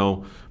spoke,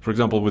 for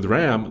example, with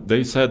Ram,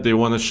 they said they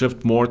want to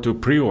shift more to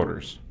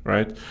pre-orders,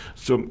 right?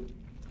 So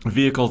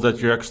vehicles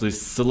that you actually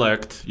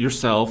select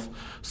yourself,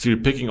 so you're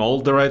picking all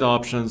the right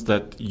options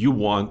that you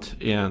want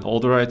and all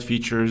the right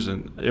features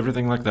and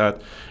everything like that,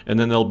 and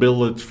then they'll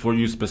build it for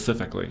you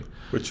specifically.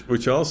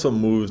 Which also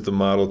moves the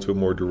model to a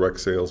more direct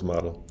sales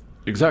model.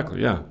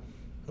 Exactly, yeah.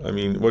 I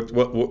mean,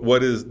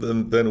 what is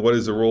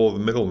the role of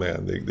the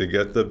middleman? They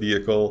get the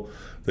vehicle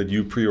that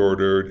you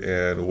pre-ordered,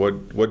 and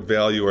what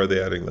value are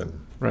they adding then?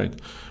 Right.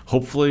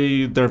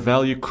 Hopefully their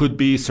value could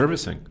be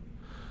servicing.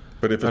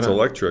 But if it's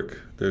electric,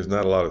 there's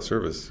not a lot of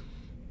service,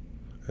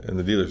 and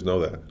the dealers know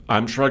that.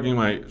 I'm shrugging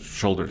my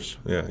shoulders.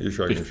 Yeah, you're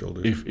shrugging your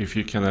shoulders. If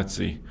you cannot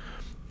see,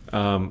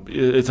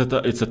 it's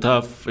a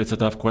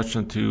tough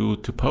question to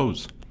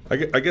pose.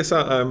 I guess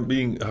I'm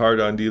being hard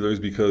on dealers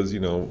because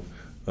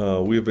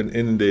we've been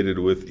inundated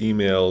with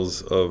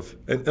emails of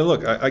and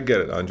look, I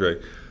get it,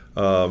 Andre.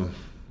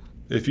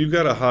 If you've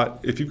got a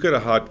hot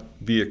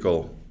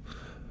vehicle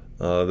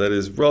that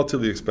is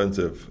relatively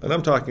expensive, and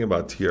I'm talking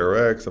about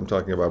TRX, I'm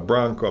talking about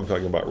Bronco, I'm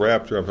talking about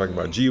Raptor, I'm talking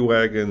about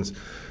G-Wagons,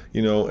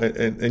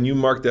 and you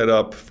mark that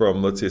up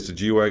from, let's say it's a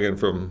G-Wagon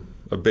from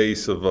a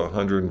base of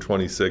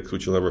 126,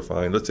 which you'll never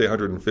find, let's say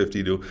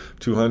 150 to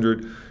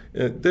 200.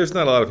 There's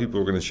not a lot of people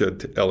who are going to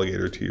shed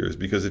alligator tears,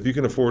 because if you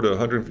can afford a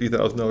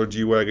 $150,000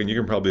 G-Wagon, you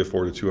can probably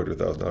afford a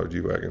 $200,000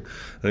 G-Wagon.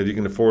 And if you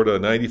can afford a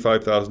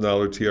 $95,000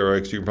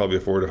 TRX, you can probably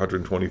afford a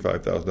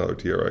 $125,000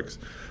 TRX.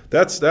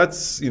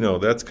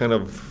 That's kind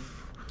of...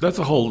 That's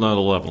a whole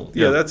nother level.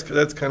 Yeah,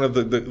 that's kind of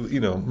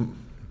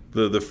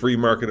the free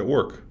market at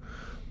work.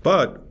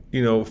 But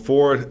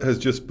Ford has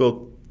just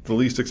built the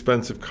least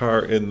expensive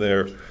car in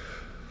their,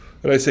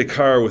 and I say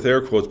car with air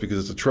quotes because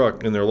it's a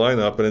truck in their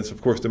lineup, and it's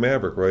of course the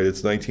Maverick, right?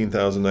 It's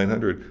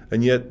 $19,900,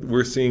 and yet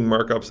we're seeing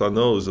markups on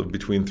those of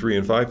between $3,000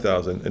 and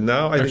 $5,000. And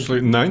now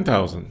actually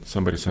 $9,000.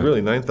 Somebody said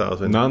really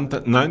 $9,000.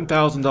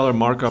 $9,000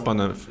 markup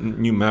on a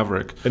new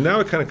Maverick. And now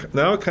it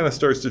kind of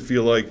starts to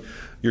feel like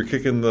you're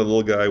kicking the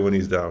little guy when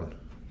he's down.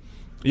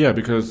 Yeah,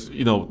 because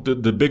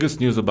the biggest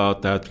news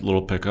about that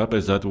little pickup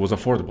is that it was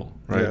affordable,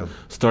 right? Yeah.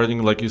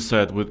 Starting, like you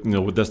said, with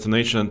with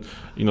Destination,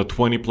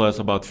 20 plus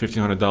about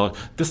 $1,500.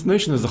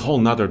 Destination is a whole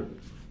nother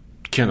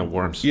can of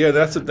worms. Yeah,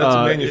 that's a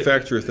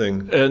manufacturer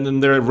thing. And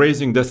then they're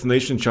raising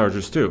destination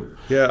charges too.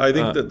 Yeah, I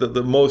think that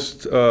the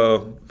most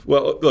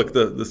look,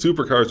 the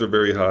supercars are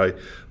very high,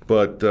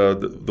 but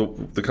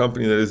the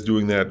company that is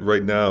doing that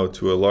right now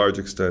to a large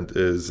extent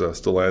is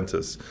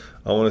Stellantis.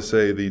 I want to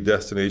say the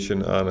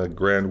Destination on a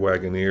Grand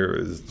Wagoneer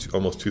is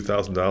almost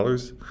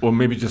 $2,000. Or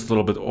maybe just a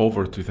little bit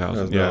over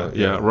 $2,000.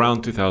 Yeah,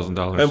 around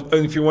 $2,000.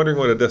 And if you're wondering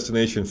what a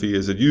destination fee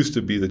is, it used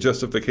to be, the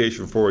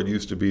justification for it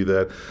used to be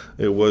that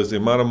it was the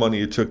amount of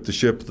money it took to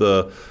ship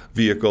the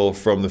vehicle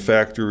from the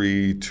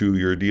factory to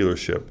your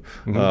dealership.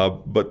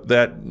 Mm-hmm. But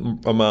that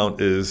amount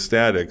is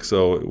static,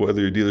 so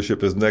whether your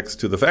dealership is next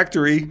to the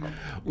factory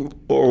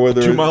or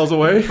whether 2 miles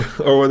away,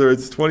 or whether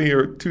it's 20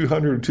 or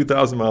 200 or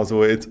 2,000 miles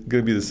away, it's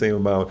going to be the same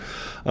amount.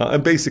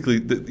 And basically,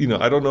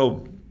 I don't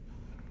know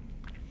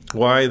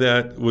why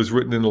that was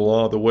written into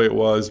law the way it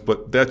was,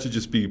 but that should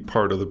just be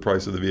part of the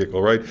price of the vehicle,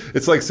 right?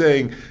 It's like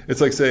saying,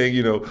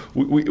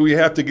 we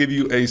have to give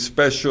you a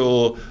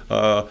special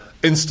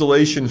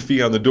installation fee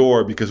on the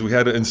door because we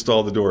had to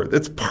install the door.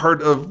 That's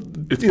part of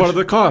part of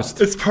the cost.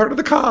 It's part of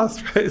the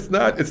cost, right?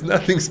 It's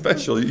nothing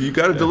special. You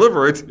got to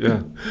deliver it.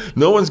 Yeah.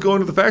 No one's going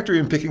to the factory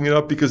and picking it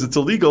up because it's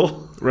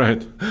illegal.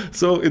 Right.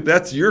 So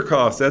that's your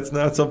cost. That's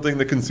not something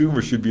the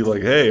consumer should be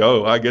like, hey,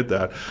 I get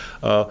that.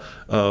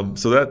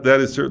 So that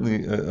is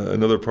certainly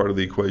another part of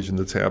the equation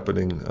that's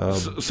happening.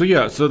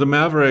 So the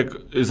Maverick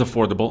is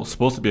affordable,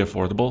 supposed to be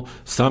affordable.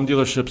 Some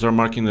dealerships are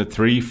marking it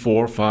 $3,000,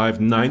 $4,000,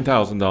 $5,000,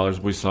 $9,000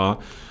 we saw.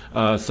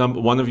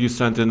 One of you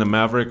sent in a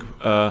Maverick,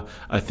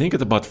 I think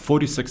it's about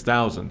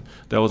 $46,000.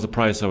 That was the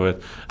price of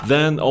it.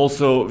 Then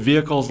also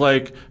vehicles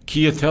like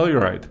Kia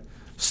Telluride,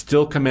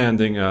 still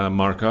commanding a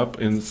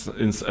markup at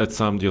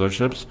some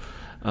dealerships,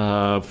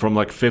 from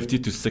like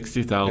 $50,000 to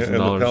 $60,000. And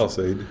the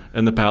Palisade.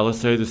 And the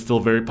Palisade is still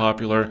very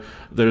popular.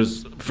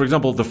 There's, for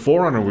example, the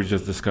 4Runner we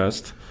just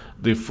discussed.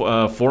 The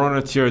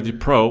 4Runner TRD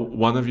Pro,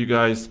 one of you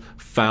guys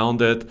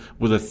found it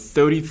with a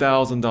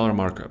 $30,000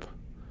 markup.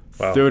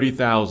 Wow.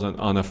 $30,000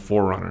 on a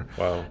 4Runner.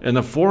 Wow. And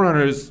the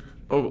 4Runner is,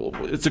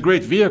 it's a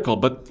great vehicle,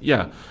 but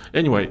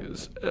anyway,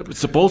 it's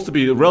supposed to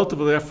be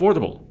relatively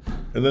affordable.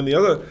 And then the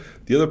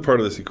other part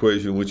of this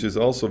equation, which is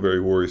also very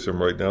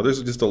worrisome right now,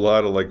 there's just a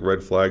lot of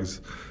red flags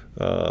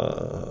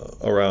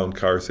around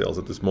car sales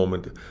at this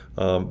moment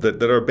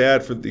that are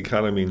bad for the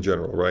economy in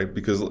general, right?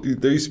 Because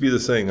there used to be the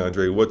saying,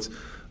 Andre, what's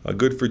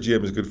good for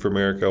GM is good for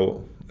America.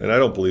 And I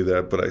don't believe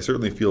that, but I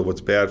certainly feel what's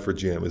bad for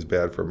GM is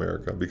bad for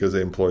America because they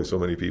employ so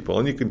many people.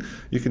 And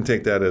you can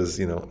take that as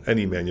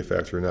any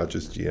manufacturer, not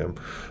just GM.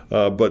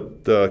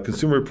 But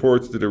Consumer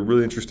Reports did a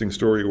really interesting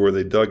story where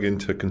they dug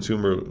into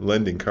consumer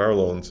lending, car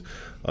loans,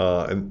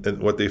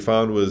 and what they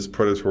found was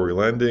predatory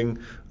lending.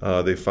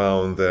 They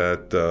found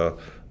that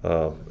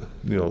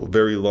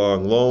very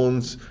long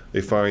loans.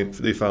 They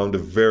found a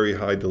very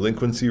high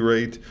delinquency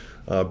rate,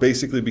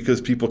 basically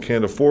because people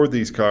can't afford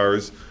these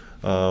cars.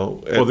 They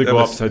go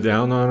upside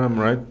down on them,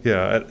 right?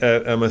 Yeah,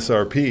 at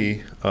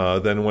MSRP.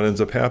 Then what ends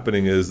up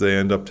happening is they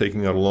end up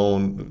taking out a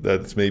loan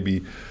that's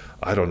maybe,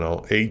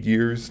 8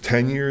 years,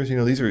 10 years.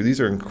 These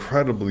are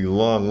incredibly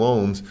long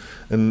loans,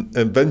 and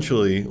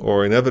eventually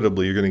or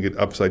inevitably you're going to get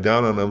upside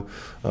down on them.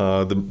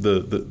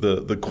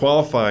 The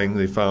qualifying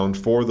they found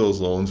for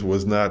those loans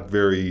was not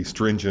very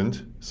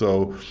stringent,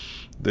 so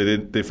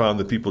they found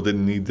that people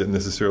didn't need to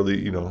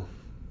necessarily,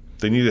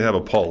 they need to have a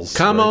pulse.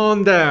 Come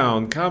on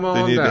down.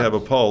 They need to have a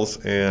pulse,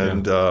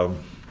 and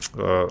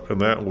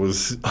that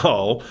was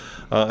all.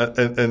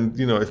 And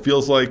it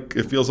feels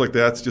like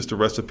that's just a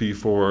recipe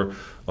for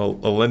a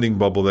lending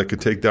bubble that could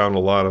take down a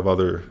lot of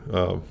other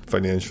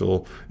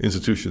financial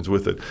institutions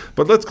with it.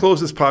 But let's close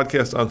this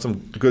podcast on some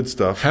good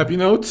stuff. Happy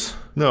notes?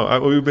 No,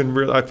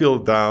 I feel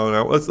down.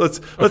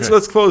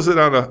 Let's close it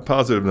on a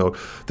positive note.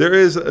 There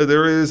is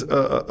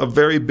a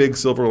very big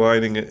silver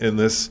lining in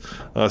this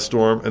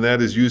storm, and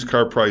that is used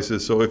car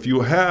prices. So if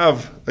you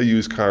have a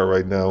used car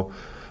right now,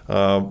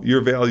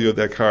 your value of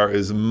that car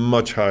is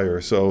much higher.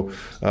 So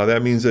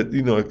that means that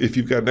if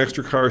you've got an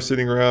extra car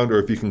sitting around, or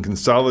if you can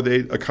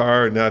consolidate a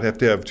car and not have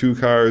to have two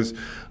cars,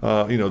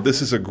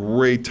 this is a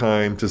great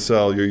time to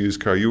sell your used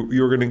car.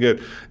 You're going to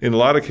get, in a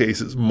lot of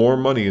cases, more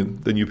money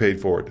than you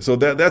paid for it. So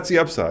that's the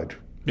upside.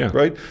 Yeah.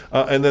 Right.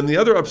 And then the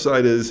other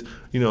upside is,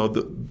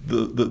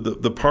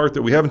 the part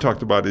that we haven't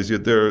talked about is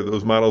there are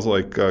those models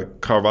like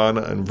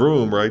Carvana and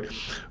Vroom, right,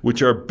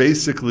 which are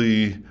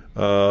basically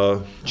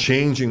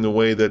changing the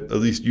way that at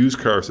least used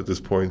cars at this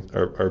point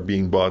are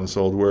being bought and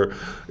sold, where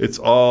it's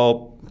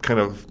all kind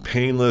of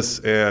painless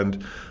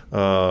and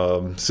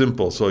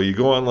simple. So you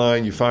go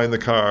online, you find the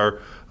car,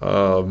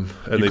 and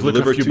you they click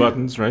deliver a few to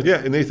buttons, right? Yeah,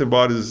 and Nathan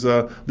bought his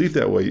Leaf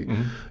that way.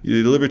 Mm-hmm.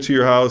 You deliver it to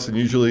your house, and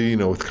usually,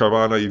 with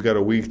Carvana, you've got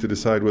a week to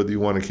decide whether you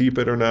want to keep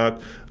it or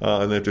not.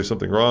 And if there's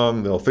something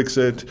wrong, they'll fix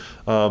it.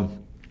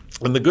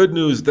 And the good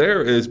news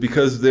there is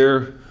because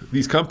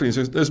these companies,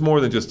 there's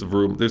more than just a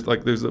Vroom.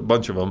 There's a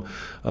bunch of them.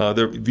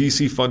 They're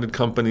VC-funded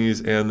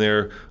companies, and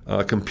they're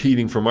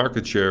competing for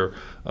market share.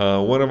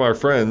 One of our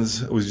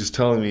friends was just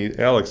telling me,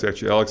 Alex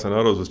on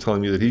Autos was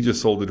telling me that he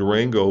just sold a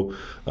Durango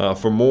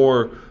for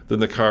more than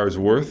the car is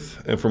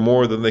worth and for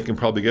more than they can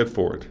probably get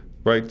for it.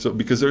 Right, so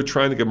because they're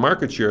trying to get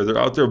market share, they're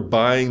out there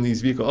buying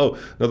these vehicles. Oh,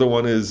 another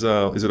one is it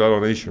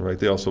AutoNation, right?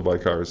 They also buy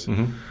cars.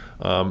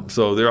 Mm-hmm.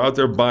 So they're out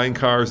there buying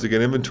cars to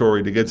get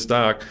inventory, to get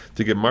stock,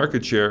 to get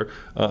market share,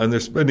 and they're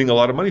spending a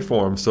lot of money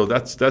for them. So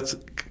that's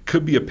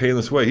could be a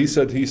painless way. He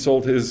said he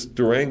sold his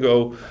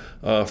Durango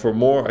for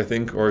more, I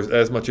think, or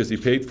as much as he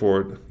paid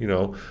for it.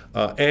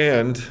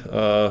 And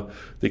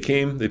they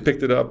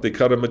picked it up, they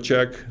cut him a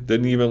check,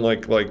 didn't even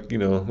looked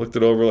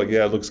it over, like,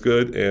 yeah, it looks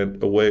good,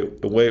 and away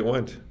it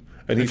went.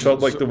 And he felt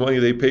like the money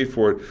they paid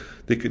for it,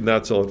 they could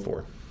not sell it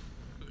for.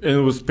 And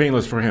it was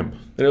painless for him.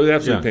 And it was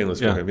absolutely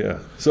painless for him, yeah.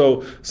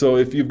 So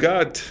if you've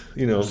got,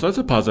 So that's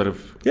a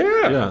positive.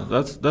 Yeah. Yeah,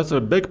 that's a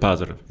big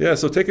positive. Yeah,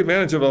 so take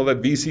advantage of all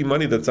that VC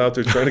money that's out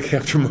there trying to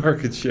capture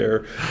market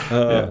share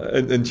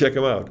and check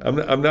them out.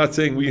 I'm not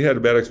saying we had a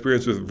bad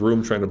experience with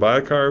Vroom trying to buy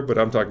a car, but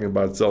I'm talking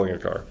about selling a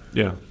car.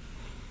 Yeah.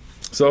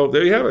 So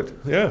there you have it,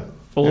 yeah.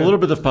 Well, a little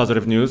bit of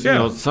positive news,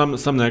 yeah.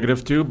 Some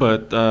negative too,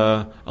 but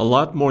a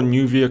lot more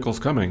new vehicles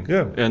coming.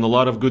 Yeah. And a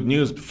lot of good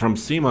news from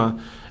SEMA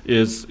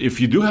is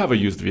if you do have a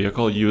used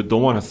vehicle, you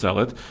don't want to sell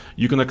it,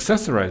 you can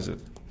accessorize it.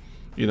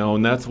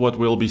 And that's what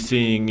we'll be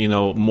seeing,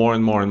 more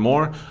and more and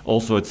more.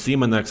 Also at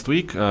SEMA next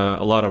week, a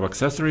lot of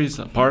accessories,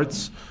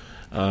 parts,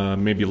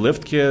 maybe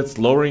lift kits,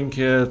 lowering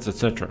kits,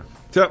 etc.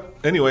 Yeah.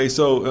 Anyway,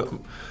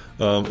 so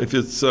if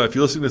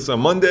you're listening to this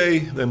on Monday,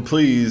 then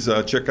please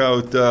check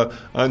out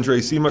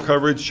Andre's SEMA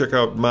coverage. Check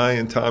out my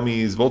and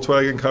Tommy's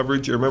Volkswagen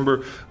coverage.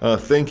 Remember,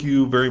 thank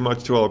you very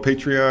much to all our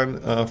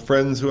Patreon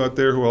friends who are out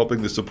there who are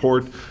helping to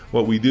support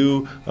what we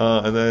do.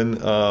 And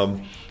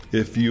then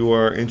if you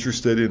are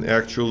interested in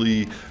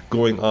actually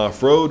going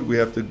off-road, we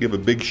have to give a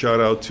big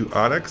shout-out to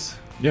Onyx.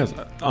 Yes,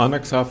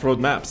 Onyx Off-Road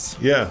Maps.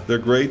 Yeah, they're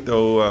great,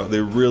 though. They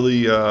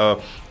really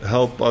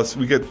help us.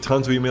 We get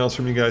tons of emails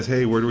from you guys.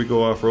 Hey, where do we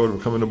go off-road?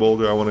 I'm coming to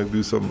Boulder. I want to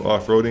do some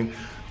off-roading.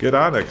 Get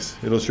Onyx.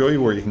 It'll show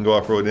you where you can go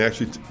off-road. It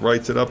actually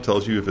writes it up,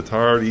 tells you if it's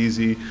hard,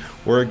 easy,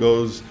 where it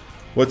goes,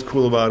 what's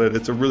cool about it.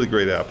 It's a really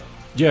great app.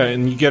 Yeah,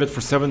 and you get it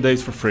for 7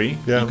 days for free.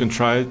 Yeah. You can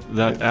try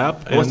that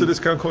app. What's the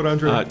discount code,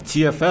 Andre?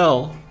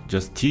 TFL,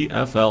 just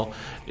TFL,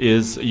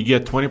 is you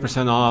get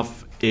 20%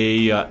 off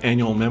a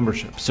annual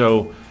membership.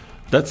 So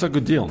that's a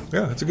good deal.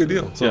 Yeah, it's a good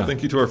deal. So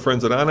thank you to our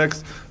friends at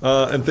Onyx.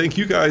 And thank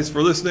you guys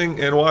for listening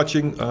and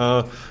watching.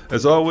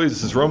 As always,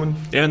 this is Roman.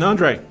 And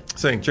Andre.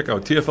 Saying check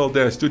out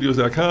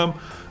TFL-studios.com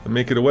and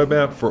make it a web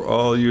app for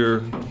all your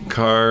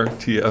car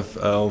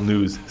TFL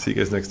news. See you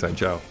guys next time.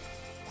 Ciao.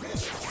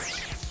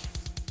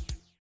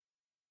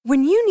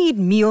 When you need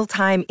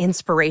mealtime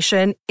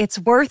inspiration, it's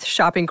worth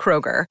shopping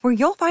Kroger, where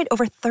you'll find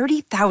over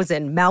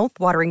 30,000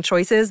 mouth-watering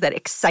choices that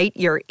excite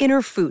your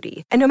inner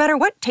foodie. And no matter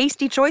what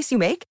tasty choice you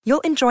make,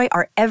 you'll enjoy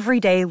our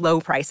everyday low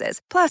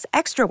prices, plus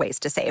extra ways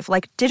to save,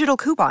 like digital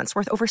coupons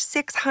worth over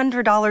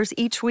 $600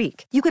 each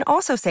week. You can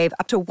also save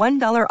up to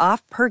 $1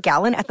 off per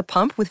gallon at the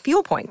pump with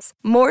fuel points.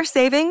 More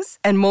savings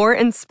and more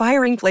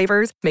inspiring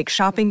flavors make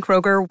shopping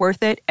Kroger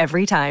worth it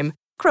every time.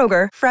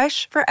 Kroger,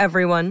 fresh for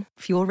everyone.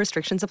 Fuel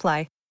restrictions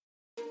apply.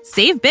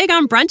 Save big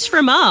on brunch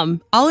for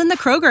mom, all in the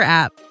Kroger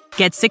app.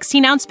 Get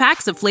 16-ounce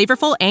packs of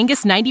flavorful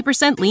Angus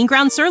 90% lean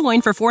ground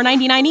sirloin for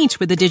 $4.99 each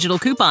with a digital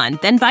coupon.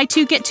 Then buy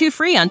 2, get 2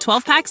 free on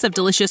 12 packs of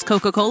delicious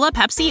Coca-Cola,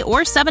 Pepsi,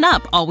 or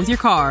 7-Up, all with your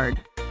card.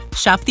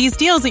 Shop these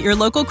deals at your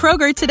local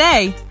Kroger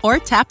today, or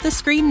tap the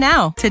screen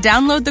now to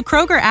download the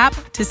Kroger app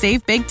to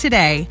save big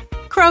today.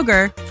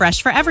 Kroger,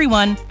 fresh for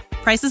everyone.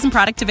 Prices and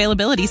product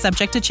availability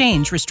subject to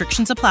change.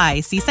 Restrictions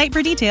apply. See site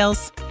for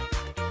details.